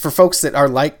that for folks that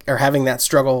are having that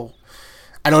struggle,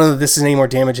 I don't know that this is any more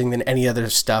damaging than any other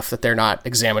stuff that they're not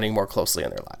examining more closely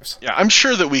in their lives. Yeah, I'm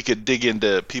sure that we could dig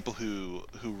into people who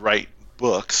write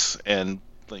books, and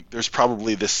like there's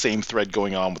probably this same thread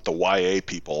going on with the YA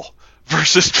people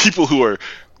versus people who are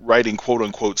writing quote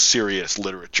unquote serious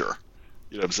literature.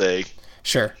 You know what I'm saying?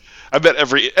 Sure. I bet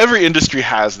every industry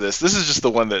has this. This is just the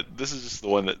one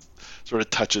that sort of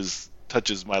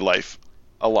touches my life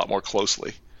a lot more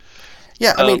closely.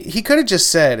 Yeah, I mean, he could have just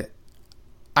said,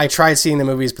 I tried seeing the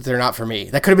movies, but they're not for me.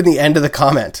 That could have been the end of the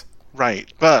comment.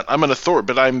 Right, but I'm an authority.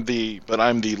 But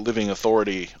I'm the living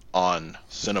authority on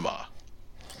cinema,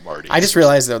 Marty. I just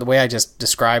realized that the way I just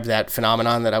described that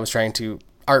phenomenon that I was trying to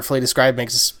artfully describe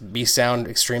makes me sound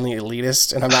extremely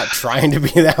elitist, and I'm not trying to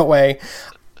be that way.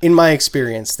 In my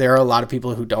experience, there are a lot of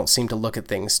people who don't seem to look at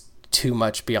things too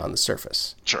much beyond the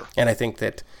surface. Sure. And I think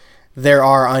that there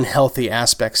are unhealthy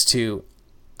aspects to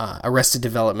Arrested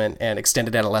Development and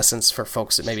Extended Adolescence for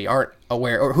folks that maybe aren't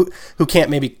aware or who can't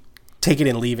maybe take it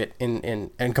and leave it and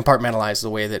compartmentalize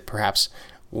the way that perhaps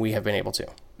we have been able to.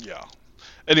 Yeah.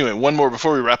 Anyway, one more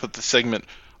before we wrap up the segment.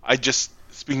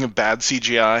 Speaking of bad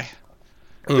CGI,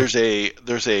 there's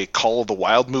a Call of the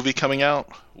Wild movie coming out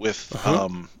with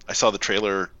I saw the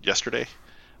trailer yesterday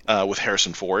with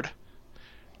Harrison Ford,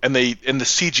 and the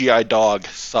CGI dog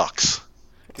sucks.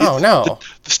 Oh no!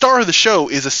 The star of the show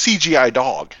is a CGI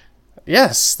dog.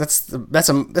 Yes,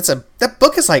 that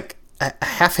book is like a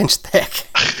half-inch thick.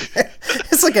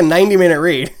 It's like a 90-minute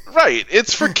read. Right,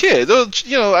 it's for kids.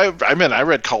 I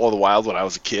read Call of the Wild when I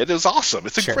was a kid. It was awesome.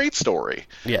 It's a great story.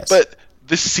 Yes, but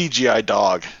this CGI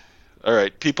dog. All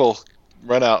right, people,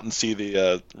 run out and see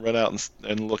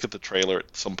and look at the trailer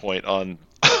at some point on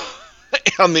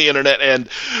on the internet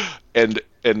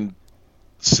and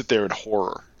sit there in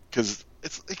horror because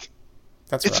it's like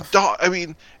it's rough. Dog. I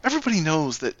mean, everybody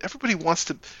knows that everybody wants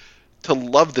to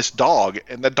love this dog,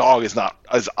 and that dog is not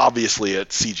as obviously a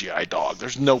CGI dog.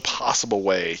 There's no possible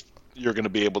way you're going to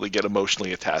be able to get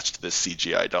emotionally attached to this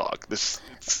CGI dog. It's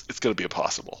going to be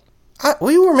impossible.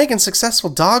 We were making successful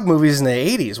dog movies in the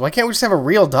 80s. Why can't we just have a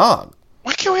real dog?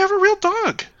 Why can't we have a real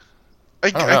dog?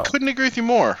 I couldn't agree with you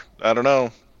more. I don't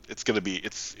know. It's gonna be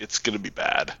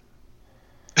bad.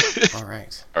 All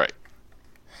right. All right.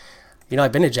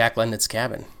 I've been to Jack London's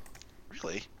cabin.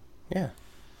 Really? Yeah.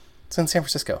 It's in San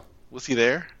Francisco. Was he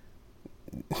there?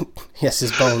 Yes,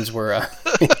 his bones were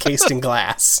encased in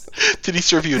glass. Did he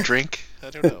serve you a drink? I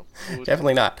don't know.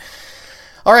 Definitely not.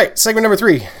 All right, segment number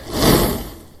 3.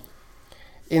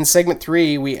 In segment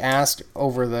 3, we asked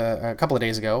a couple of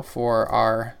days ago for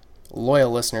our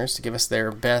loyal listeners to give us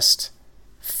their best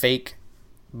fake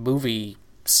movie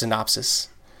synopsis.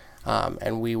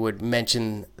 And we would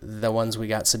mention the ones we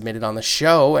got submitted on the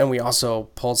show, and we also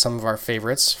pulled some of our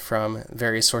favorites from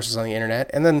various sources on the internet.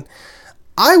 And then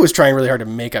I was trying really hard to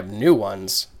make up new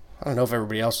ones. I don't know if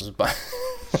everybody else was, but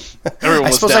everyone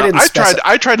was down.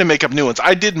 I tried to make up new ones.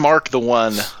 I did mark the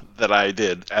one that I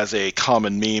did as a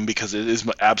common meme because it is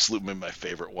absolutely my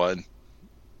favorite one.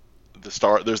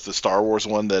 There's the Star Wars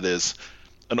one that is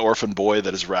an orphan boy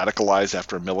that is radicalized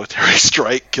after a military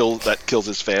strike that kills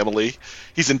his family.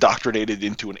 He's indoctrinated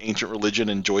into an ancient religion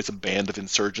and joins a band of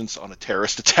insurgents on a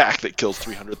terrorist attack that kills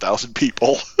 300,000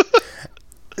 people.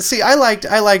 See, I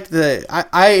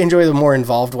enjoy the more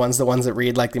involved ones, the ones that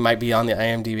read like they might be on the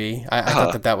IMDb. I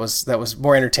thought that was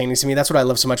more entertaining to me. That's what I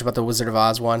love so much about the Wizard of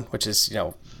Oz one, which is,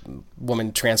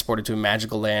 woman transported to a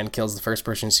magical land, kills the first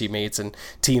person she meets, and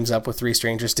teams up with 3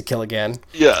 strangers to kill again.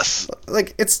 Yes.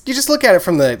 Like, you just look at it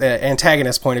from the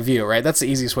antagonist point of view, right? That's the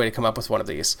easiest way to come up with one of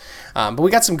these. But we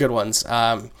got some good ones.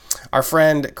 Our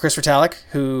friend Chris Ritalik,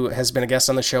 who has been a guest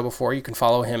on the show before, you can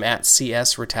follow him at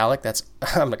CS Ritalik.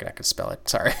 I'm not going to spell it.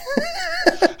 Sorry.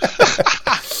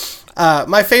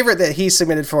 My favorite that he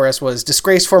submitted for us was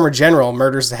disgraced former general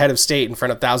murders the head of state in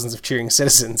front of thousands of cheering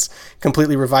citizens,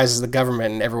 completely revises the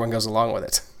government, and everyone goes along with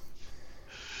it.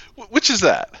 Which is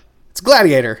that? It's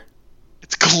Gladiator.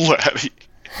 It's Gladiator.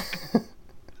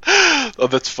 Oh,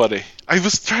 that's funny. I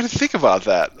was trying to think about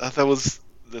that.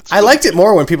 I liked it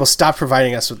more when people stopped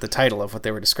providing us with the title of what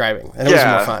they were describing, and it was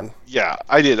more fun. Yeah,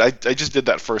 I did. I just did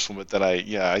that first one, but then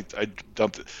I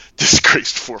dumped it.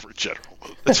 Disgraced former general.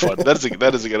 That's fun. That is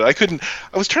a good.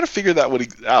 I was trying to figure that one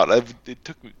out. It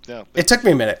took me. Yeah, it took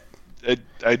me a minute.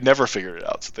 I never figured it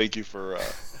out. So thank you for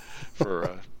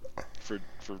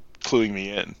cluing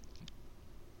me in.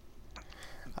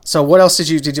 So what else did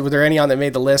you were there any on that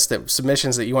made the list, that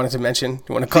submissions that you wanted to mention?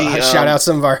 You want to shout out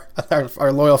some of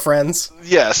our loyal friends?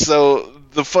 Yeah, so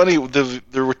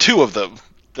there were 2 of them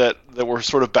that were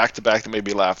sort of back to back that made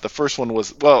me laugh. The first one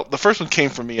came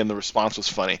from me and the response was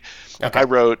funny. Okay. I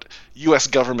wrote, U.S.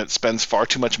 government spends far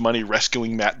too much money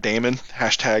rescuing Matt Damon.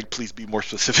 # please be more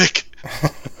specific.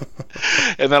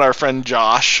 And then our friend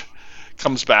Josh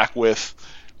comes back with,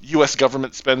 U.S.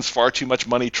 government spends far too much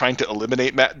money trying to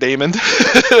eliminate Matt Damon.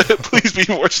 Please be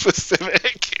more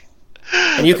specific.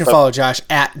 And you can follow Josh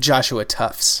at Joshua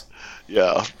Tufts.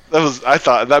 Yeah, I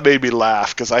thought that made me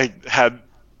laugh because I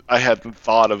hadn't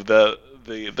thought of the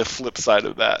flip side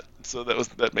of that. So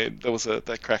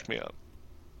that cracked me up.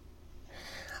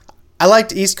 I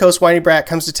liked East Coast whiny brat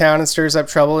comes to town and stirs up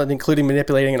trouble, and including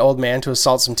manipulating an old man to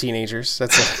assault some teenagers.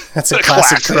 That's a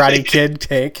classic Karate Kid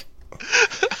take.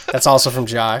 That's also from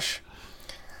Josh.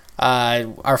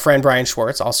 Our friend Brian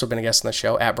Schwartz, also been a guest on the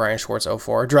show, at Brian Schwartz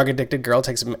 04. Drug-addicted girl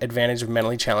takes advantage of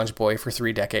mentally challenged boy for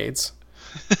 3 decades.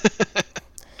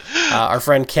 Our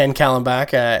friend Ken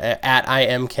Kallenbach, at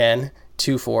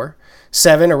IamKen24.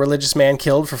 7, a religious man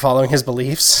killed for following his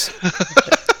beliefs.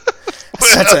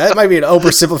 That might be an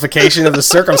oversimplification of the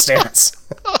circumstance.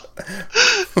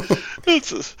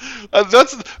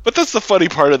 That's the funny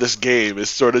part of this game, is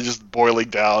sort of just boiling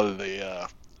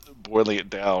it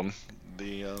down.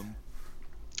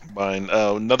 Mine.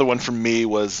 Another one from me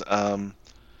was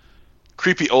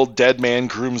creepy old dead man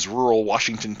grooms rural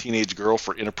Washington teenage girl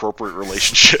for inappropriate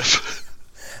relationship.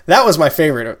 That was my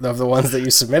favorite of the ones that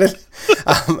you submitted.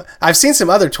 I've seen some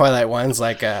other Twilight ones,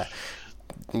 like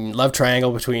love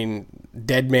triangle between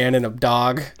dead man and a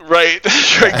dog. Right.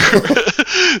 I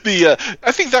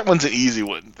think that one's an easy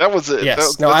one. That was a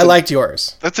yes. I liked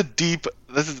yours. That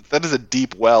is a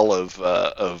deep well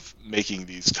of making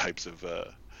these types of.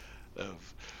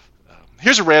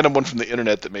 Here's a random one from the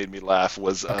internet that made me laugh.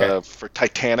 Was for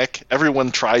Titanic.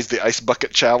 Everyone tries the ice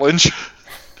bucket challenge.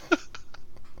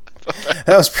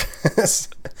 That was.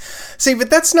 See, but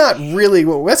that's not really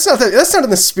that's not in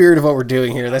the spirit of what we're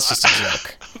doing here. That's just a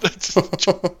joke.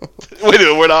 Wait a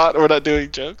minute, we're not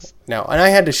doing jokes. No, and I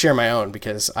had to share my own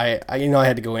because I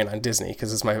had to go in on Disney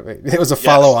because it was a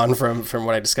follow on from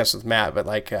what I discussed with Matt. But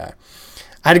I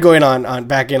had to go in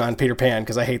back in on Peter Pan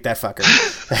because I hate that fucker.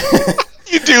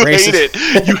 You do hate it.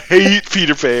 You hate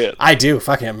Peter Pan. I do.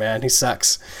 Fuck him, man. He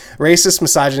sucks. Racist,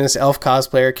 misogynist, elf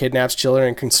cosplayer kidnaps children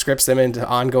and conscripts them into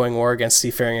ongoing war against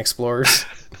seafaring explorers.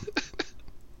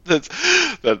 That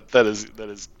is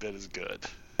good.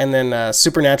 And then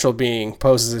supernatural being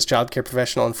poses as childcare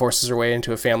professional and forces her way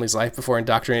into a family's life before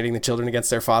indoctrinating the children against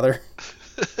their father.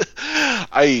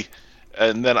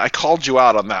 And then I called you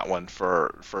out on that one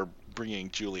for bringing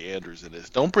Julie Andrews into this.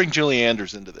 Don't bring Julie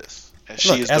Andrews into this, as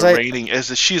she is the reigning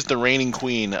as she is the reigning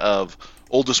queen of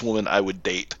oldest woman I would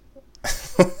date.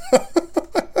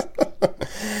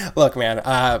 Look, man,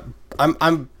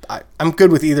 I'm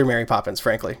good with either Mary Poppins.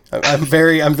 Frankly, I'm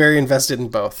very invested in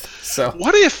both. So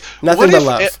what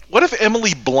if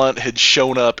Emily Blunt had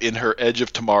shown up in her Edge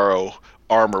of Tomorrow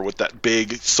armor with that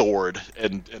big sword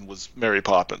and was Mary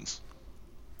Poppins?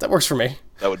 That works for me.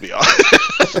 That would be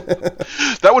awesome.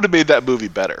 That would have made that movie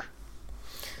better.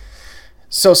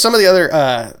 So some of the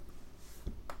other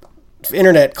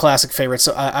internet classic favorites.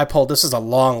 So I pulled. This is a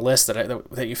long list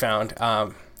that you found.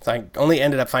 So I only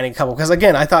ended up finding a couple because,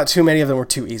 again, I thought too many of them were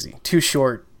too easy, too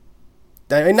short.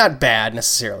 I mean, not bad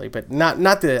necessarily, but not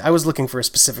the. I was looking for a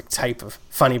specific type of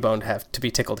funny bone to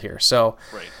be tickled here. So,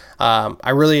 right.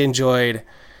 I really enjoyed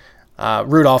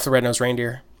Rudolph the Red-Nosed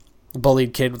Reindeer.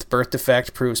 Bullied kid with birth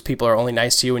defect proves people are only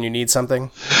nice to you when you need something.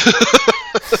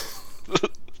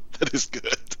 That is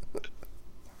good.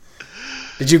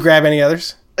 Did you grab any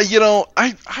others?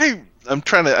 I'm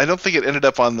trying to. I don't think it ended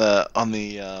up on the.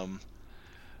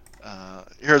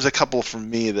 Here's a couple from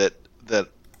me that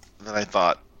I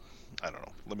thought, I don't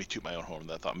know, let me toot my own horn,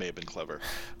 that I thought may have been clever.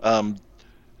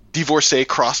 Divorcee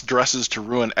cross-dresses to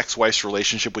ruin ex-wife's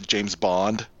relationship with James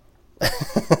Bond.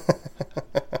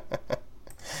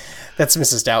 That's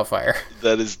Mrs. Doubtfire.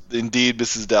 That is indeed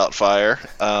Mrs. Doubtfire.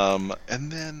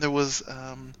 And then there was...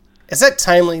 Is that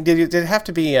timely? Did it have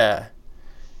to be...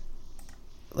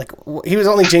 Like, he was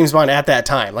only James Bond at that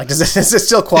time. Like, does it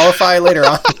still qualify later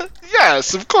on?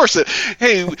 Yes, of course.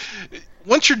 Hey,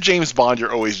 once you're James Bond,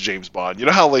 you're always James Bond. You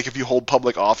know how, like, if you hold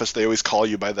public office, they always call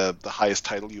you by the highest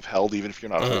title you've held, even if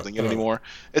you're not holding it anymore?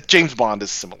 James Bond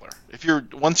is similar.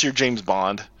 Once you're James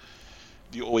Bond,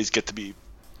 you always get to be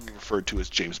referred to as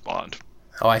James Bond.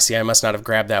 Oh, I see. I must not have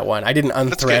grabbed that one. I didn't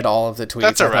unthread all of the tweets.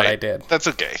 That's all right. I thought I did. That's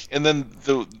okay. And then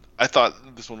I thought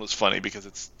this one was funny because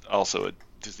it's also a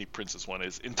Disney princess one.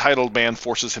 Is entitled man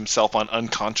forces himself on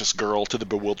unconscious girl to the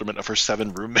bewilderment of her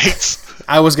 7 roommates.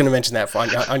 I was going to mention that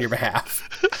on your behalf.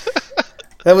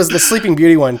 That was the Sleeping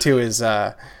Beauty one too. Is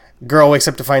girl wakes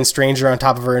up to find stranger on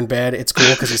top of her in bed. It's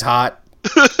cool because he's hot.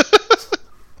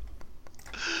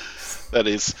 That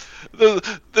is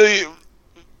the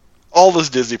all those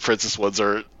Disney princess ones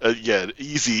are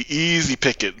easy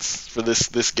pickings for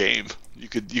this game. You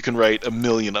can write a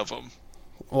million of them.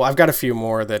 Well, I've got a few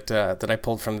more that I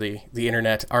pulled from the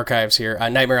internet archives here.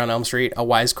 Nightmare on Elm Street, a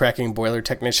wisecracking boiler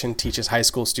technician teaches high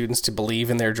school students to believe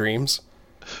in their dreams.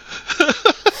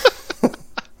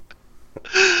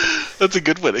 That's a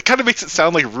good one. It kind of makes it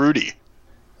sound like Rudy.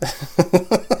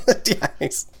 Yeah,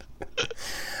 nice.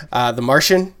 The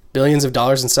Martian, billions of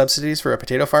dollars in subsidies for a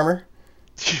potato farmer.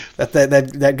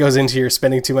 That goes into your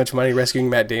spending too much money rescuing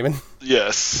Matt Damon.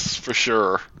 Yes, for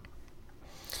sure.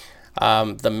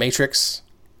 The Matrix,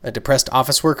 a depressed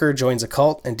office worker joins a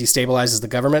cult and destabilizes the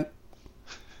government.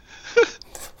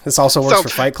 This also works for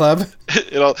Fight Club.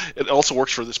 It also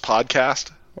works for this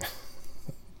podcast.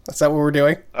 Is that what we're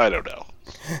doing? I don't know.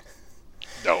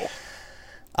 No.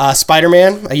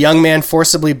 Spider-Man, a young man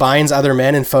forcibly binds other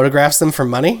men and photographs them for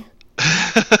money.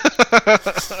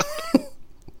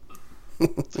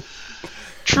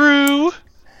 True.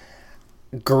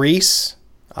 Grease,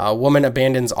 a woman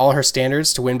abandons all her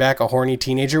standards to win back a horny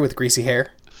teenager with greasy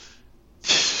hair.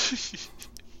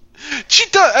 She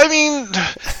does. I mean,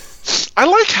 I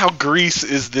like how Grease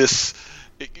is this.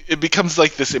 It becomes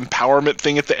like this empowerment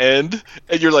thing at the end,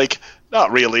 and you're like,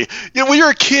 not really. You know, when you're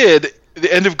a kid,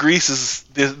 the end of Grease is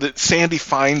that Sandy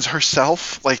finds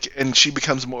herself, like, and she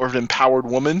becomes more of an empowered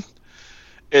woman.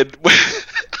 And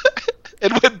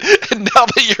and now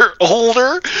that you're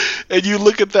older, and you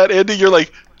look at that ending, you're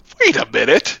like, wait a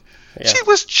minute, she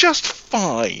was just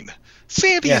fine.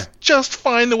 Sandy is just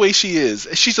fine the way she is.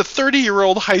 She's a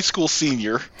 30-year-old high school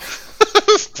senior.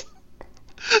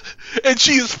 And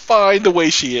she is fine the way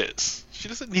she is. She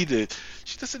doesn't need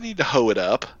to hoe it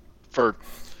up for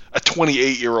a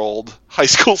 28-year-old high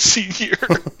school senior.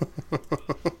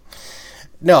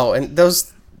 No, and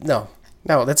those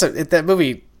that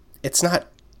movie. It's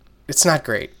not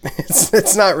great.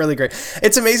 It's not really great.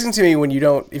 It's amazing to me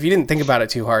if you didn't think about it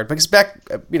too hard. Because back,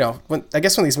 when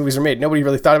these movies were made, nobody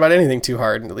really thought about anything too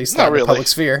hard, at least not in the public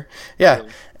sphere. Yeah.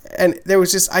 Really. And there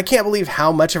was I can't believe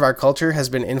how much of our culture has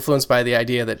been influenced by the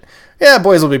idea that,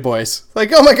 boys will be boys.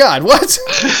 Like, oh my God, what?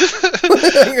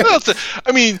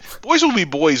 I mean, Boys Will Be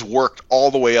Boys worked all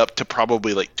the way up to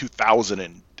probably like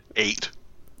 2008.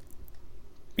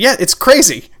 Yeah, it's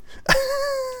crazy.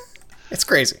 It's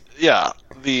crazy. Yeah,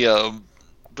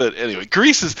 But anyway,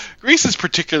 Grease is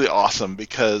particularly awesome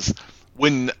because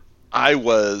when I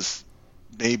was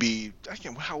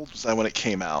how old was I when it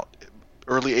came out?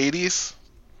 Early 80s?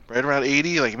 Right around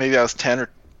 80? Like maybe I was 10 or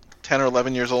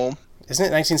 11 years old. Isn't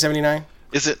it 1979?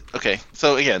 Is it? Okay.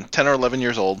 So again, 10 or 11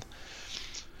 years old.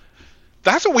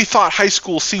 That's what we thought high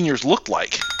school seniors looked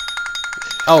like.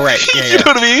 Oh, right. Yeah, You know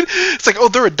what I mean? It's like, oh,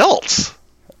 they're adults.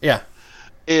 Yeah.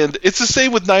 And it's the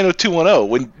same with 90210.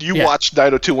 When you watched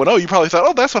 90210, you probably thought,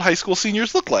 oh, that's what high school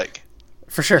seniors look like.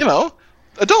 For sure. You know,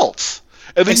 adults.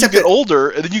 And then Except you get older,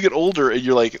 and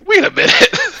you're like, wait a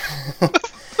minute.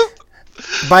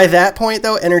 By that point,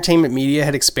 though, entertainment media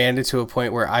had expanded to a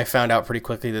point where I found out pretty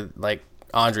quickly that, like,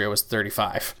 Andrea was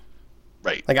 35.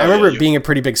 Right. Like, I remember it being a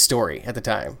pretty big story at the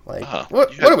time. Like,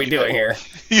 what are we doing here?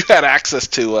 You had access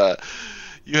to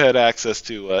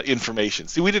information.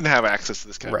 See, we didn't have access to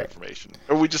this kind of information.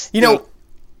 Or we just,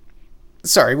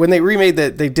 sorry, when they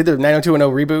did the 90210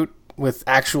 reboot with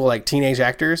actual, like, teenage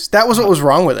actors, that was what was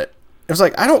wrong with it. It was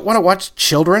like, I don't want to watch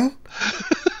children.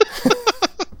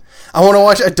 I want to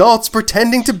watch adults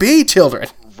pretending to be children.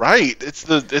 Right. It's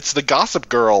the Gossip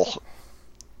Girl.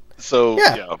 So,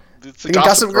 yeah. It's the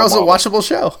Gossip Girl's a watchable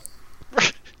show.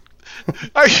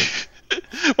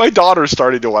 My daughter's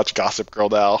starting to watch Gossip Girl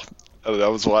now. And I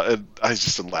was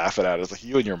just laughing at it. I was like,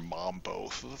 you and your mom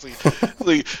both. It's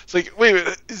like, wait a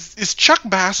minute, is Chuck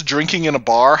Bass drinking in a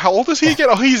bar? How old is he again?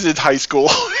 Oh, he's in high school.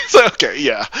 It's like, okay,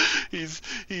 yeah. He's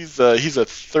a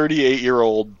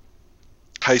 38-year-old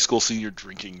high school senior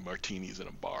drinking martinis in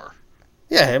a bar.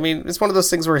 Yeah, I mean, it's one of those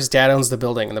things where his dad owns the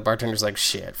building and the bartender's like,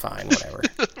 shit, fine, whatever.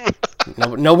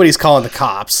 Nobody's calling the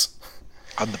cops.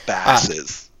 On the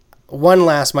Basses.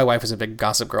 My wife is a big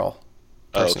Gossip Girl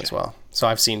person as well, so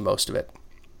I've seen most of it.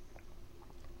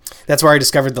 That's where I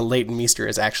discovered the Leighton Meester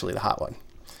is actually the hot one.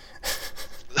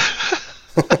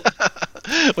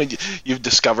 When you've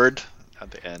discovered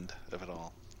at the end of it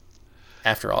all.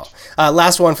 After all.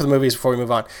 Last one for the movies before we move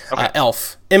on. Okay.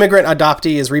 Elf. Immigrant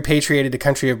adoptee is repatriated to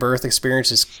country of birth,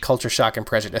 experiences culture shock and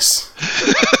prejudice.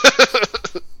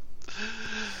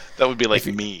 That would be like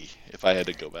me if I had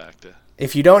to go back to...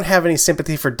 If you don't have any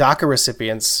sympathy for DACA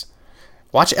recipients,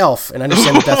 watch Elf and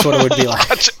understand that's what it would be like.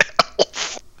 Watch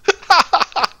Elf.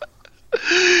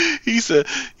 He's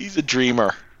a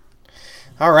dreamer.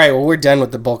 All right, well, we're done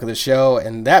with the bulk of the show,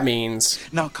 and that means...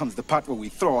 Now comes the part where we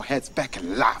throw our heads back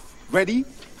and laugh. Ready?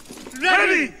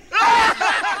 Ready!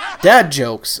 Dad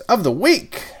jokes of the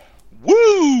week.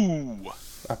 Woo!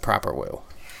 A proper woo.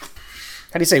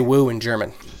 How do you say woo in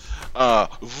German?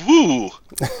 Woo.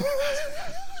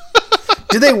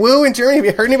 Do they woo in Germany? Have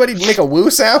you heard anybody make a woo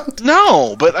sound?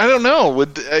 No, but I don't know.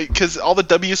 Because all the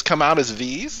W's come out as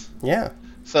V's? Yeah.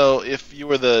 So if you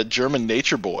were the German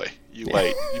nature boy, you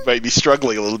might be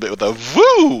struggling a little bit with a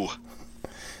woo.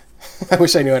 I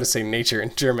wish I knew how to say nature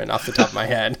in German off the top of my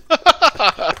head.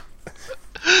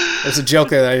 There's a joke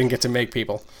that I didn't get to make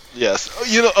people. Yes.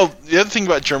 The other thing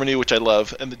about Germany, which I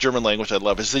love, and the German language I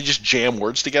love, is they just jam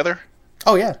words together.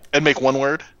 Oh, yeah. And make one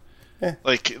word. Yeah.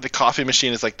 Like, the coffee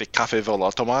machine is like the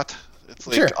Kaffeevollautomat. It's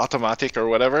like automatic or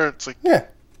whatever. It's like... Yeah.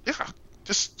 Yeah.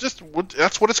 Just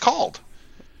that's what it's called.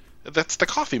 That's the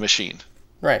coffee machine.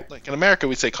 Right. Like, in America,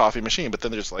 we say coffee machine, but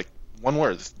then there's, like, one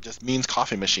word. It just means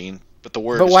coffee machine. But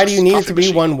why do you need it to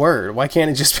be one word? Why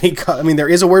can't it just be... I mean, there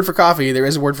is a word for coffee. There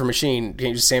is a word for machine. Can't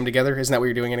you just say them together? Isn't that what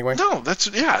you're doing anyway? No,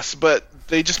 yes, but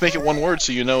they just make it one word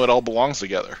so you know it all belongs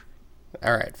together.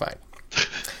 All right, fine.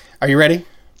 Are you ready?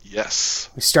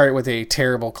 Yes. We started with a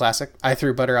terrible classic. I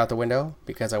threw butter out the window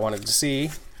because I wanted to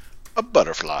see... a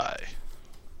butterfly.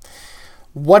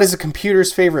 What is a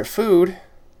computer's favorite food?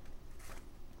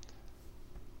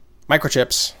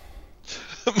 Microchips.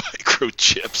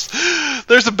 Microchips.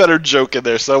 There's a better joke in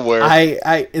there somewhere.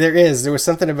 There is. There was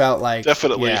something about like...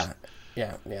 Definitely.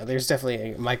 Yeah. There's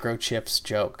definitely a microchips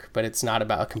joke, but it's not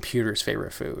about a computer's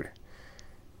favorite food.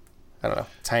 I don't know.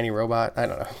 Tiny robot? I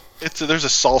don't know. There's a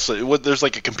salsa. There's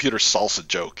like a computer salsa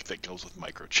joke that goes with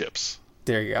microchips.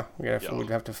 There you go. We'd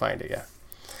have to find it, yeah.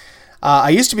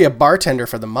 I used to be a bartender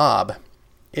for the mob.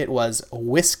 It was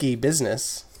whiskey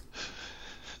business.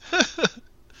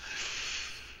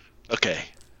 Okay.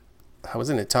 I was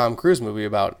in a Tom Cruise movie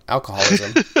about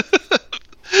alcoholism.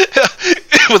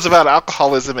 It was about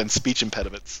alcoholism and speech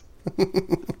impediments.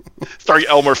 Starring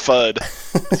Elmer Fudd.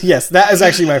 Yes, that was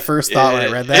actually my first thought when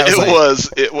I read that.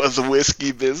 It was a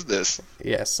whiskey business.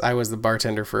 Yes, I was the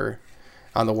bartender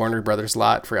on the Warner Brothers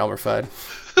lot for Elmer Fudd.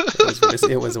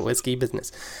 It was a whiskey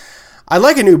business. I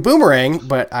like a new boomerang,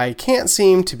 but I can't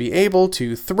seem to be able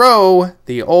to throw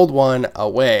the old one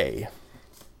away.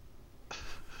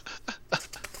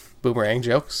 Boomerang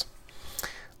jokes.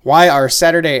 Why are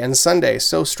Saturday and Sunday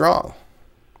so strong?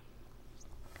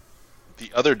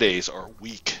 The other days are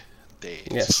weak days.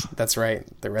 Yes, that's right.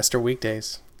 The rest are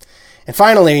weekdays. And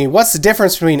finally, what's the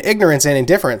difference between ignorance and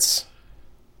indifference?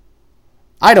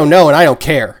 I don't know, and I don't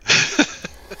care.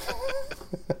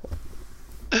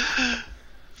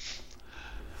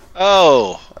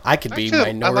 Oh. I could be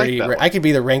minority. I could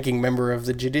be the ranking member of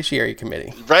the Judiciary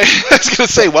Committee. Right? I was going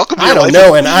to say, welcome to your life. I don't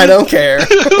know, and I don't care.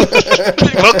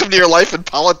 Welcome to your life in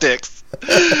politics.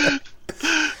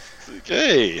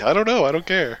 Okay, I don't know, I don't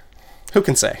care. Who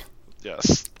can say?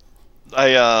 Yes.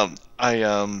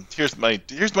 Here's my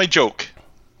joke.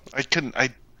 I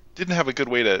didn't have a good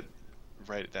way to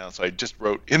write it down, so I just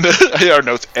wrote in our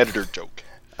notes editor joke.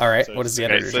 All right, so, what is the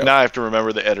editor joke? So now I have to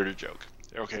remember the editor joke.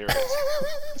 Okay, here it is.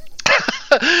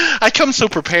 I come so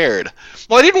prepared.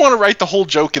 Well, I didn't want to write the whole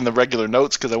joke in the regular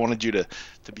notes because I wanted you to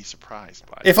be surprised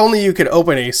by it. If only you could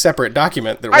open a separate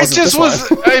document that wasn't this one.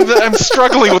 I'm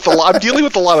struggling with a lot. I'm dealing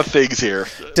with a lot of things here.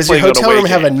 Does your hotel room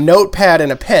have a notepad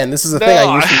and a pen? This is a thing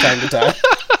I use from time to time.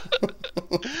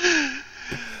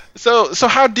 So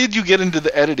how did you get into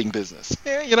the editing business?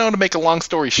 Yeah, to make a long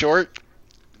story short.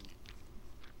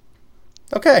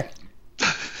 Okay.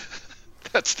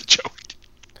 That's the joke.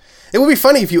 It would be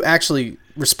funny if you actually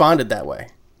responded that way,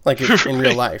 like in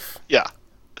real life. Yeah.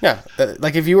 Yeah.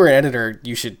 Like if you were an editor,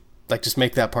 you should just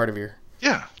make that part of your.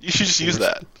 Yeah, you should just use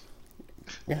that.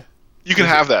 Yeah. You can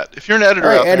have that. If you're an editor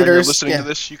out there and you're listening to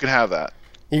this, you can have that.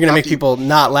 You're gonna make people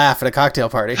not laugh at a cocktail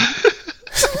party.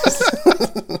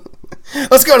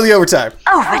 Let's go to the overtime.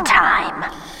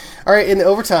 Overtime. All right, in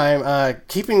overtime,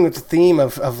 keeping with the theme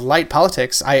of light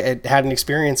politics, I had an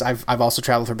experience. I've also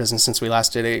traveled for business since we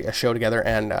last did a show together,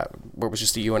 and where it was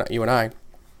just you and I.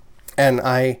 And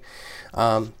I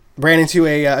ran into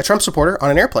a Trump supporter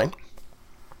on an airplane,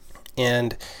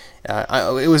 and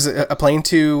it was a plane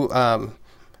to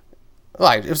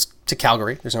it was to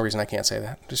Calgary. There's no reason I can't say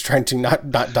that. I'm just trying to not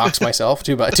dox myself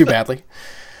too badly.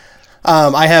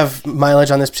 I have mileage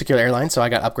on this particular airline, so I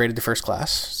got upgraded to first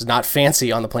class. It's not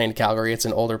fancy on the plane to Calgary. It's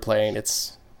an older plane.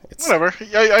 It's whatever.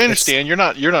 I understand. You're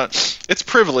not. It's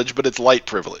privilege, but it's light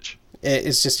privilege.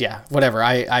 It's just whatever.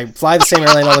 I fly the same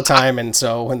airline all the time, and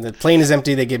so when the plane is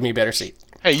empty, they give me a better seat.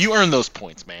 Hey, you earn those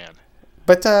points, man.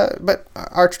 But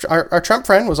our Trump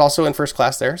friend was also in first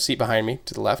class there, seat behind me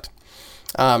to the left.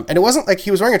 And it wasn't like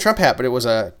he was wearing a Trump hat, but it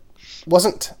wasn't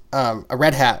a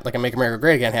red hat like a Make America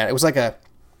Great Again hat. It was like a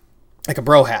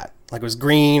bro hat. Like it was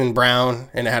green and brown,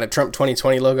 and it had a Trump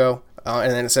 2020 logo.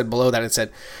 And then it said below that, it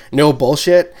said, "No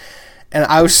bullshit." And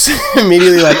I was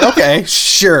immediately like, okay,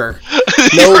 sure.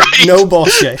 No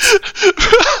bullshit.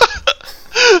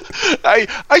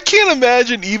 I can't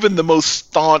imagine even the most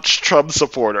staunch Trump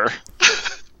supporter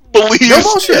believes no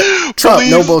bullshit. Trump,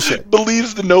 no bullshit.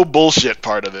 Believes the no bullshit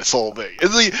part of this whole thing.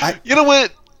 You know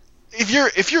what?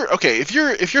 If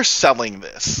you're selling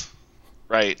this,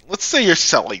 right? Let's say you're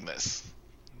selling this.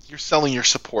 You're selling your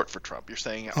support for Trump. You're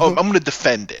saying, "Oh, I'm going to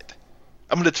defend it.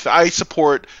 I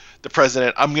support the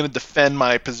president. I'm going to defend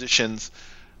my positions."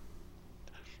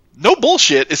 No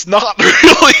bullshit. It's not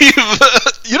really.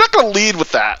 You're not going to lead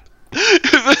with that.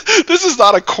 This is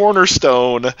not a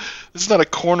cornerstone. This is not a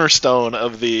cornerstone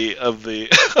of the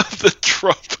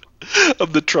Trump.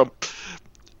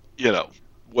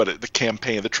 The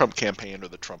campaign, the Trump campaign, or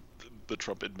the Trump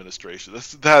administration.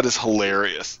 That is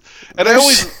hilarious. And I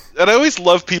always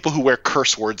love people who wear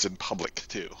curse words in public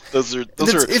too. This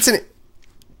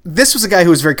was a guy who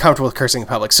was very comfortable with cursing in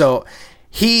public. So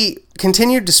he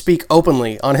continued to speak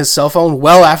openly on his cell phone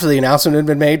well after the announcement had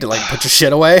been made to put your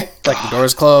shit away, like the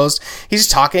door's closed. He's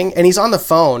talking and he's on the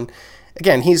phone.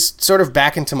 Again, he's sort of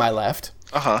back into my left,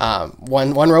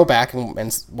 one row back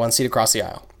and one seat across the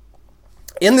aisle.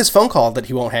 In this phone call that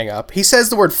he won't hang up, he says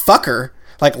the word fucker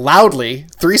loudly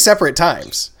 3 separate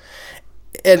times.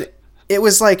 And it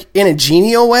was in a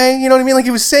genial way, you know what I mean? Like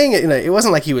he was saying it it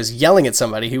wasn't like he was yelling at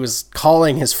somebody. He was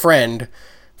calling his friend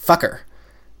fucker.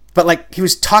 But he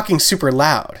was talking super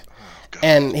loud. Oh,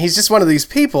 and he's just one of these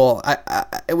people.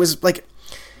 It was like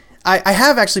I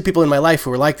have actually people in my life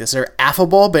who are like this. They're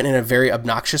affable, but in a very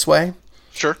obnoxious way.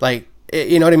 Sure.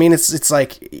 You know what I mean? It's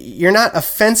like you're not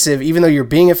offensive, even though you're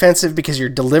being offensive because you're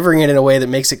delivering it in a way that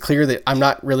makes it clear that I'm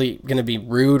not really going to be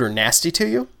rude or nasty to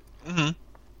you.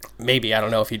 Mm-hmm. Maybe, I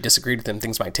don't know, if you disagreed with them,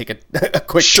 things might take a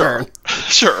quick turn.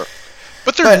 Sure.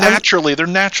 But they're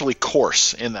naturally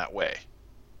coarse in that way.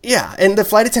 Yeah, and the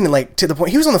flight attendant, to the point,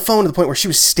 he was on the phone to the point where she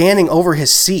was standing over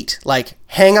his seat,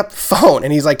 hang up the phone,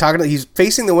 and he's he's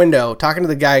facing the window, talking to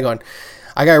the guy, going,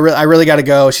 I really got to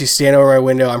go. She's standing over my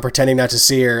window. I'm pretending not to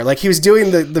see her. He was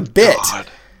doing the bit.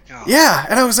 God, Yeah,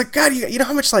 and I was like, God, you know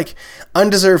how much like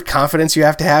undeserved confidence you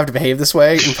have to behave this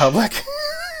way in public?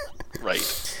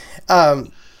 Right.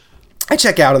 I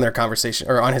check out on their conversation,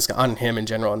 or on him in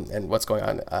general, and what's going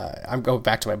on. I'm going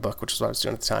back to my book, which is what I was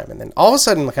doing at the time, and then all of a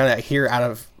sudden, kind of hear out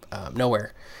of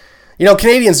nowhere,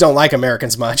 Canadians don't like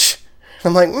Americans much.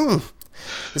 I'm like,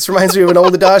 this reminds me of an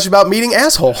old adage about meeting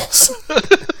assholes.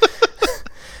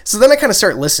 So then I kind of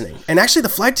start listening, and actually, a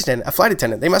flight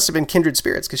attendant, they must have been kindred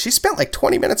spirits because she spent like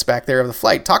 20 minutes back there of the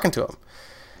flight talking to him.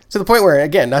 To the point where,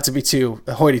 again, not to be too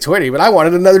hoity-toity, but I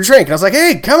wanted another drink. And I was like,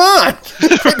 hey, come on.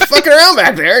 Quit fucking around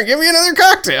back there and give me another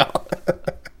cocktail.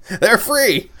 They're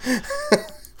free.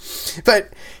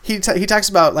 But he talks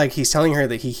about, like, he's telling her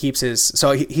that he keeps his...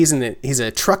 So he's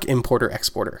a truck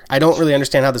importer-exporter. I don't really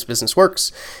understand how this business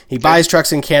works. He buys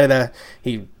trucks in Canada.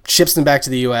 He ships them back to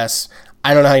the U.S.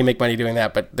 I don't know how you make money doing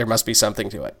that, but there must be something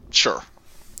to it. Sure.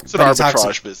 It's an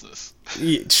arbitrage business.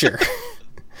 Yeah, sure.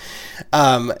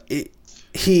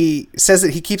 He says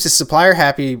that he keeps his suppliers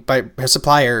happy by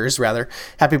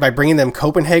bringing them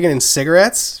Copenhagen and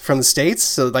cigarettes from the States,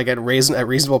 so like at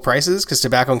reasonable prices, because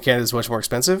tobacco in Canada is much more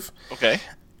expensive. Okay.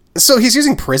 So he's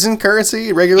using prison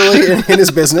currency regularly in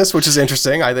his business, which is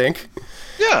interesting, I think.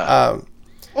 Yeah.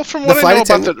 Well, from what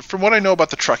I know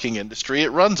about the trucking industry, it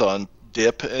runs on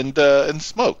dip and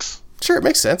smokes. Sure, it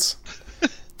makes sense,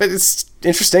 but it's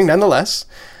interesting nonetheless.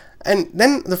 And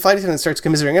then the flight attendant starts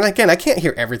commiserating. And again, I can't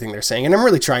hear everything they're saying. And I'm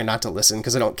really trying not to listen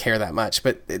because I don't care that much.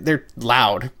 But they're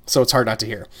loud, so it's hard not to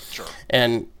hear. Sure.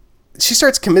 And she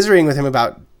starts commiserating with him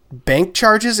about bank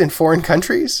charges in foreign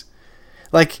countries.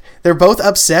 Like, they're both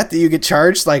upset that you get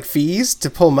charged, like, fees to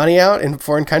pull money out in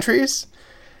foreign countries.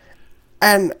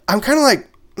 And I'm kind of like,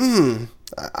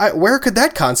 where could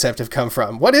that concept have come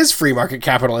from? What is free market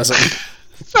capitalism?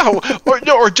 No,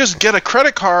 or just get a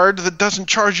credit card that doesn't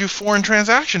charge you foreign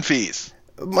transaction fees.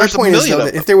 My point is, though,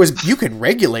 that if there was, you could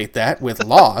regulate that with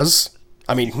laws.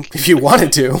 I mean, if you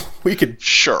wanted to, we could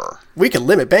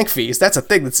limit bank fees. That's a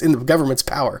thing that's in the government's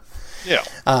power. Yeah.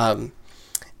 And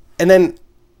then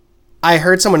I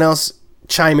heard someone else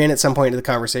chime in at some point into the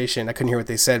conversation. I couldn't hear what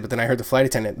they said, but then I heard the flight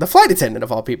attendant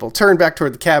of all people, turn back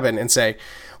toward the cabin and say,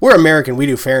 "We're American. We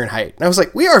do Fahrenheit." And I was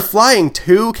like, "We are flying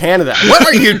to Canada. What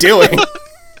are you doing?"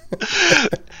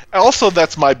 Also,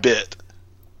 that's my bit.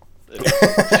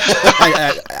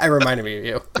 I reminded me of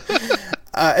you.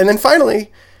 And then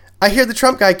finally, I hear the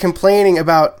Trump guy complaining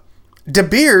about De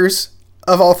Beers,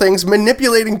 of all things,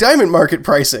 manipulating diamond market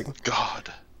pricing.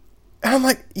 God. And I'm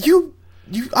like, you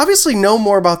obviously know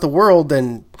more about the world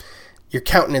than your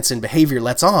countenance and behavior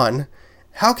lets on.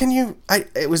 How can you...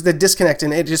 It was the disconnect,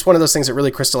 and it's just one of those things that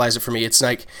really crystallized it for me. It's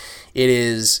like,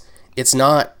 it's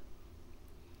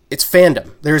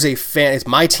fandom. There's it's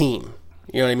my team.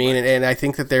 You know what I mean? And I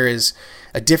think that there is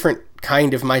a different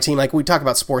kind of my team. Like, we talk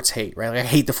about sports hate, right? Like, I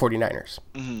hate the 49ers.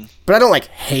 Mm-hmm. But I don't, like,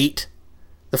 hate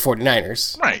the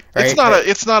 49ers. Right. It's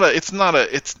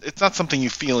not something you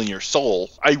feel in your soul.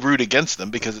 I root against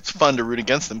them because it's fun to root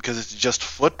against them because it's just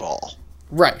football.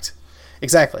 Right.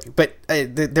 Exactly. But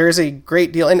there is a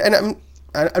great deal, and I'm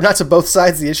not to both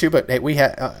sides of the issue, but hey,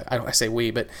 I say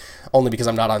we, but only because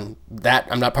I'm not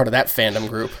part of that fandom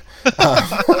group.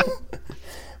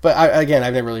 But again,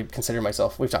 I've never really considered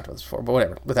myself, we've talked about this before, but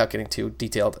whatever, without getting too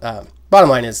detailed. Bottom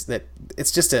line is that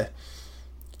it's just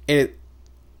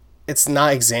it's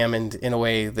not examined in a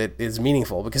way that is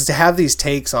meaningful, because to have these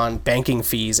takes on banking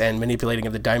fees and manipulating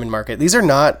of the diamond market, these are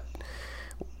not,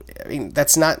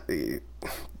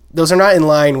 those are not in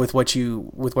line with what you're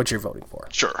voting for.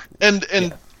 Sure. And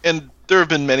there have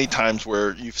been many times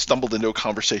where you've stumbled into a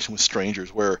conversation with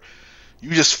strangers where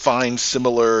you just find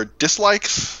similar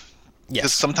dislikes. Yes.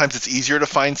 Because sometimes it's easier to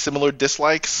find similar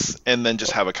dislikes and then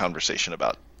just have a conversation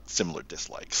about similar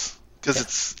dislikes.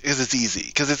 Because it's easy.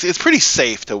 Because it's pretty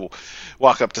safe to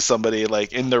walk up to somebody,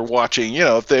 like, and they're watching,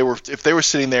 if they were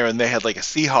sitting there and they had like a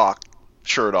Seahawk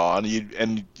shirt on,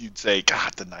 you'd say,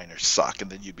 "God, the Niners suck,"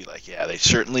 and then you'd be like, "Yeah, they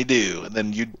certainly do," and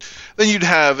then you'd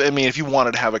have, if you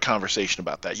wanted to have a conversation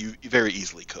about that, you very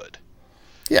easily could.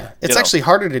 Yeah, it's actually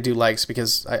harder to do likes,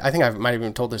 because I think I might have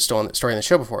even told this story in the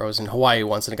show before. I was in Hawaii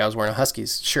once, and a guy was wearing a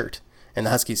Huskies shirt, and the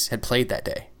Huskies had played that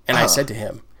day, and I said to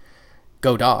him,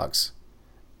 "Go Dogs,"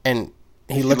 and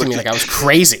he looked at me like I was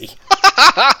crazy.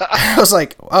 I was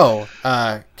like, "Oh,"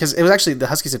 because it was actually the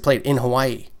Huskies had played in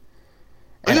Hawaii.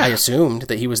 And I assumed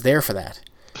that he was there for that.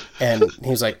 And he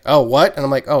was like, "Oh, what?" And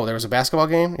I'm like, "Oh, there was a basketball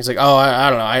game?" He's like, "Oh,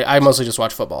 I don't know. I mostly just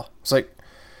watch football." It's like,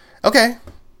 okay.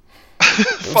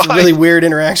 It was a really weird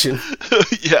interaction.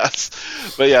 Yes.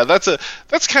 But yeah,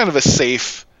 that's kind of a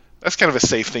safe That's kind of a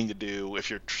safe thing to do if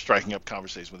you're striking up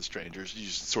conversation with strangers. You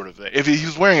just sort of, if he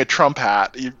was wearing a Trump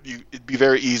hat, it'd be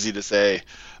very easy to say,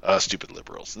 "Stupid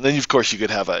liberals," and then of course you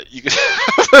could have a you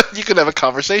could have a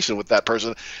conversation with that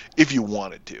person if you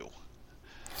wanted to.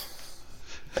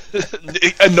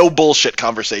 A no bullshit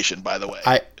conversation, by the way.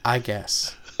 I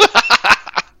guess.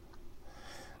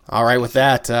 All right, with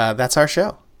that, that's our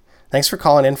show. Thanks for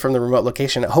calling in from the remote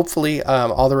location. Hopefully,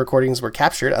 all the recordings were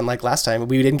captured, unlike last time.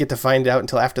 We didn't get to find out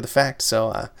until after the fact,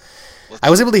 so I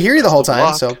was able to hear you the whole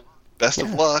time. So best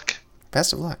of luck.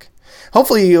 Best of luck.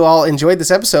 Hopefully, you all enjoyed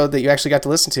this episode that you actually got to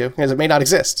listen to, because it may not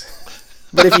exist.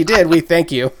 But if you did, we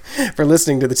thank you for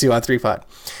listening to the 2 on 3 Pod,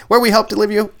 where we help you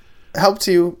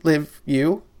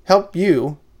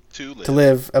to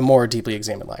live a more deeply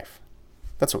examined life.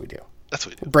 That's what we do. That's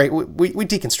what we do. We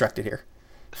deconstruct it here.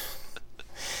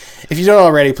 If you don't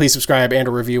already, please subscribe and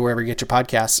a review wherever you get your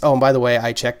podcasts. Oh, and by the way,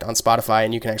 I checked on Spotify,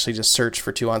 and you can actually just search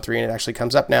for 2 on 3, and it actually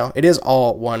comes up now. It is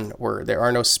all one word. There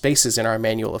are no spaces in our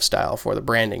manual of style for the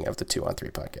branding of the 2 on 3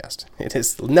 podcast. It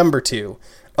is number 2,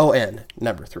 O-N,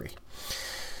 number 3.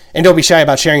 And don't be shy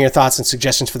about sharing your thoughts and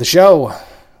suggestions for the show.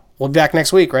 We'll be back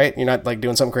next week, right? You're not like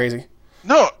doing something crazy?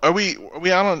 No, are we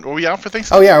out for Thanksgiving?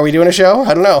 Oh yeah, are we doing a show?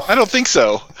 I don't know. I don't think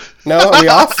so. No, are we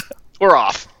off? We're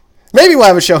off. Maybe we'll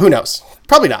have a show. Who knows?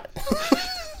 Probably not.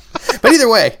 But either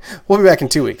way, we'll be back in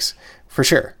 2 weeks for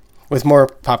sure with more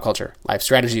pop culture, life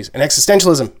strategies, and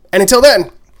existentialism. And until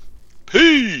then,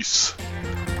 peace.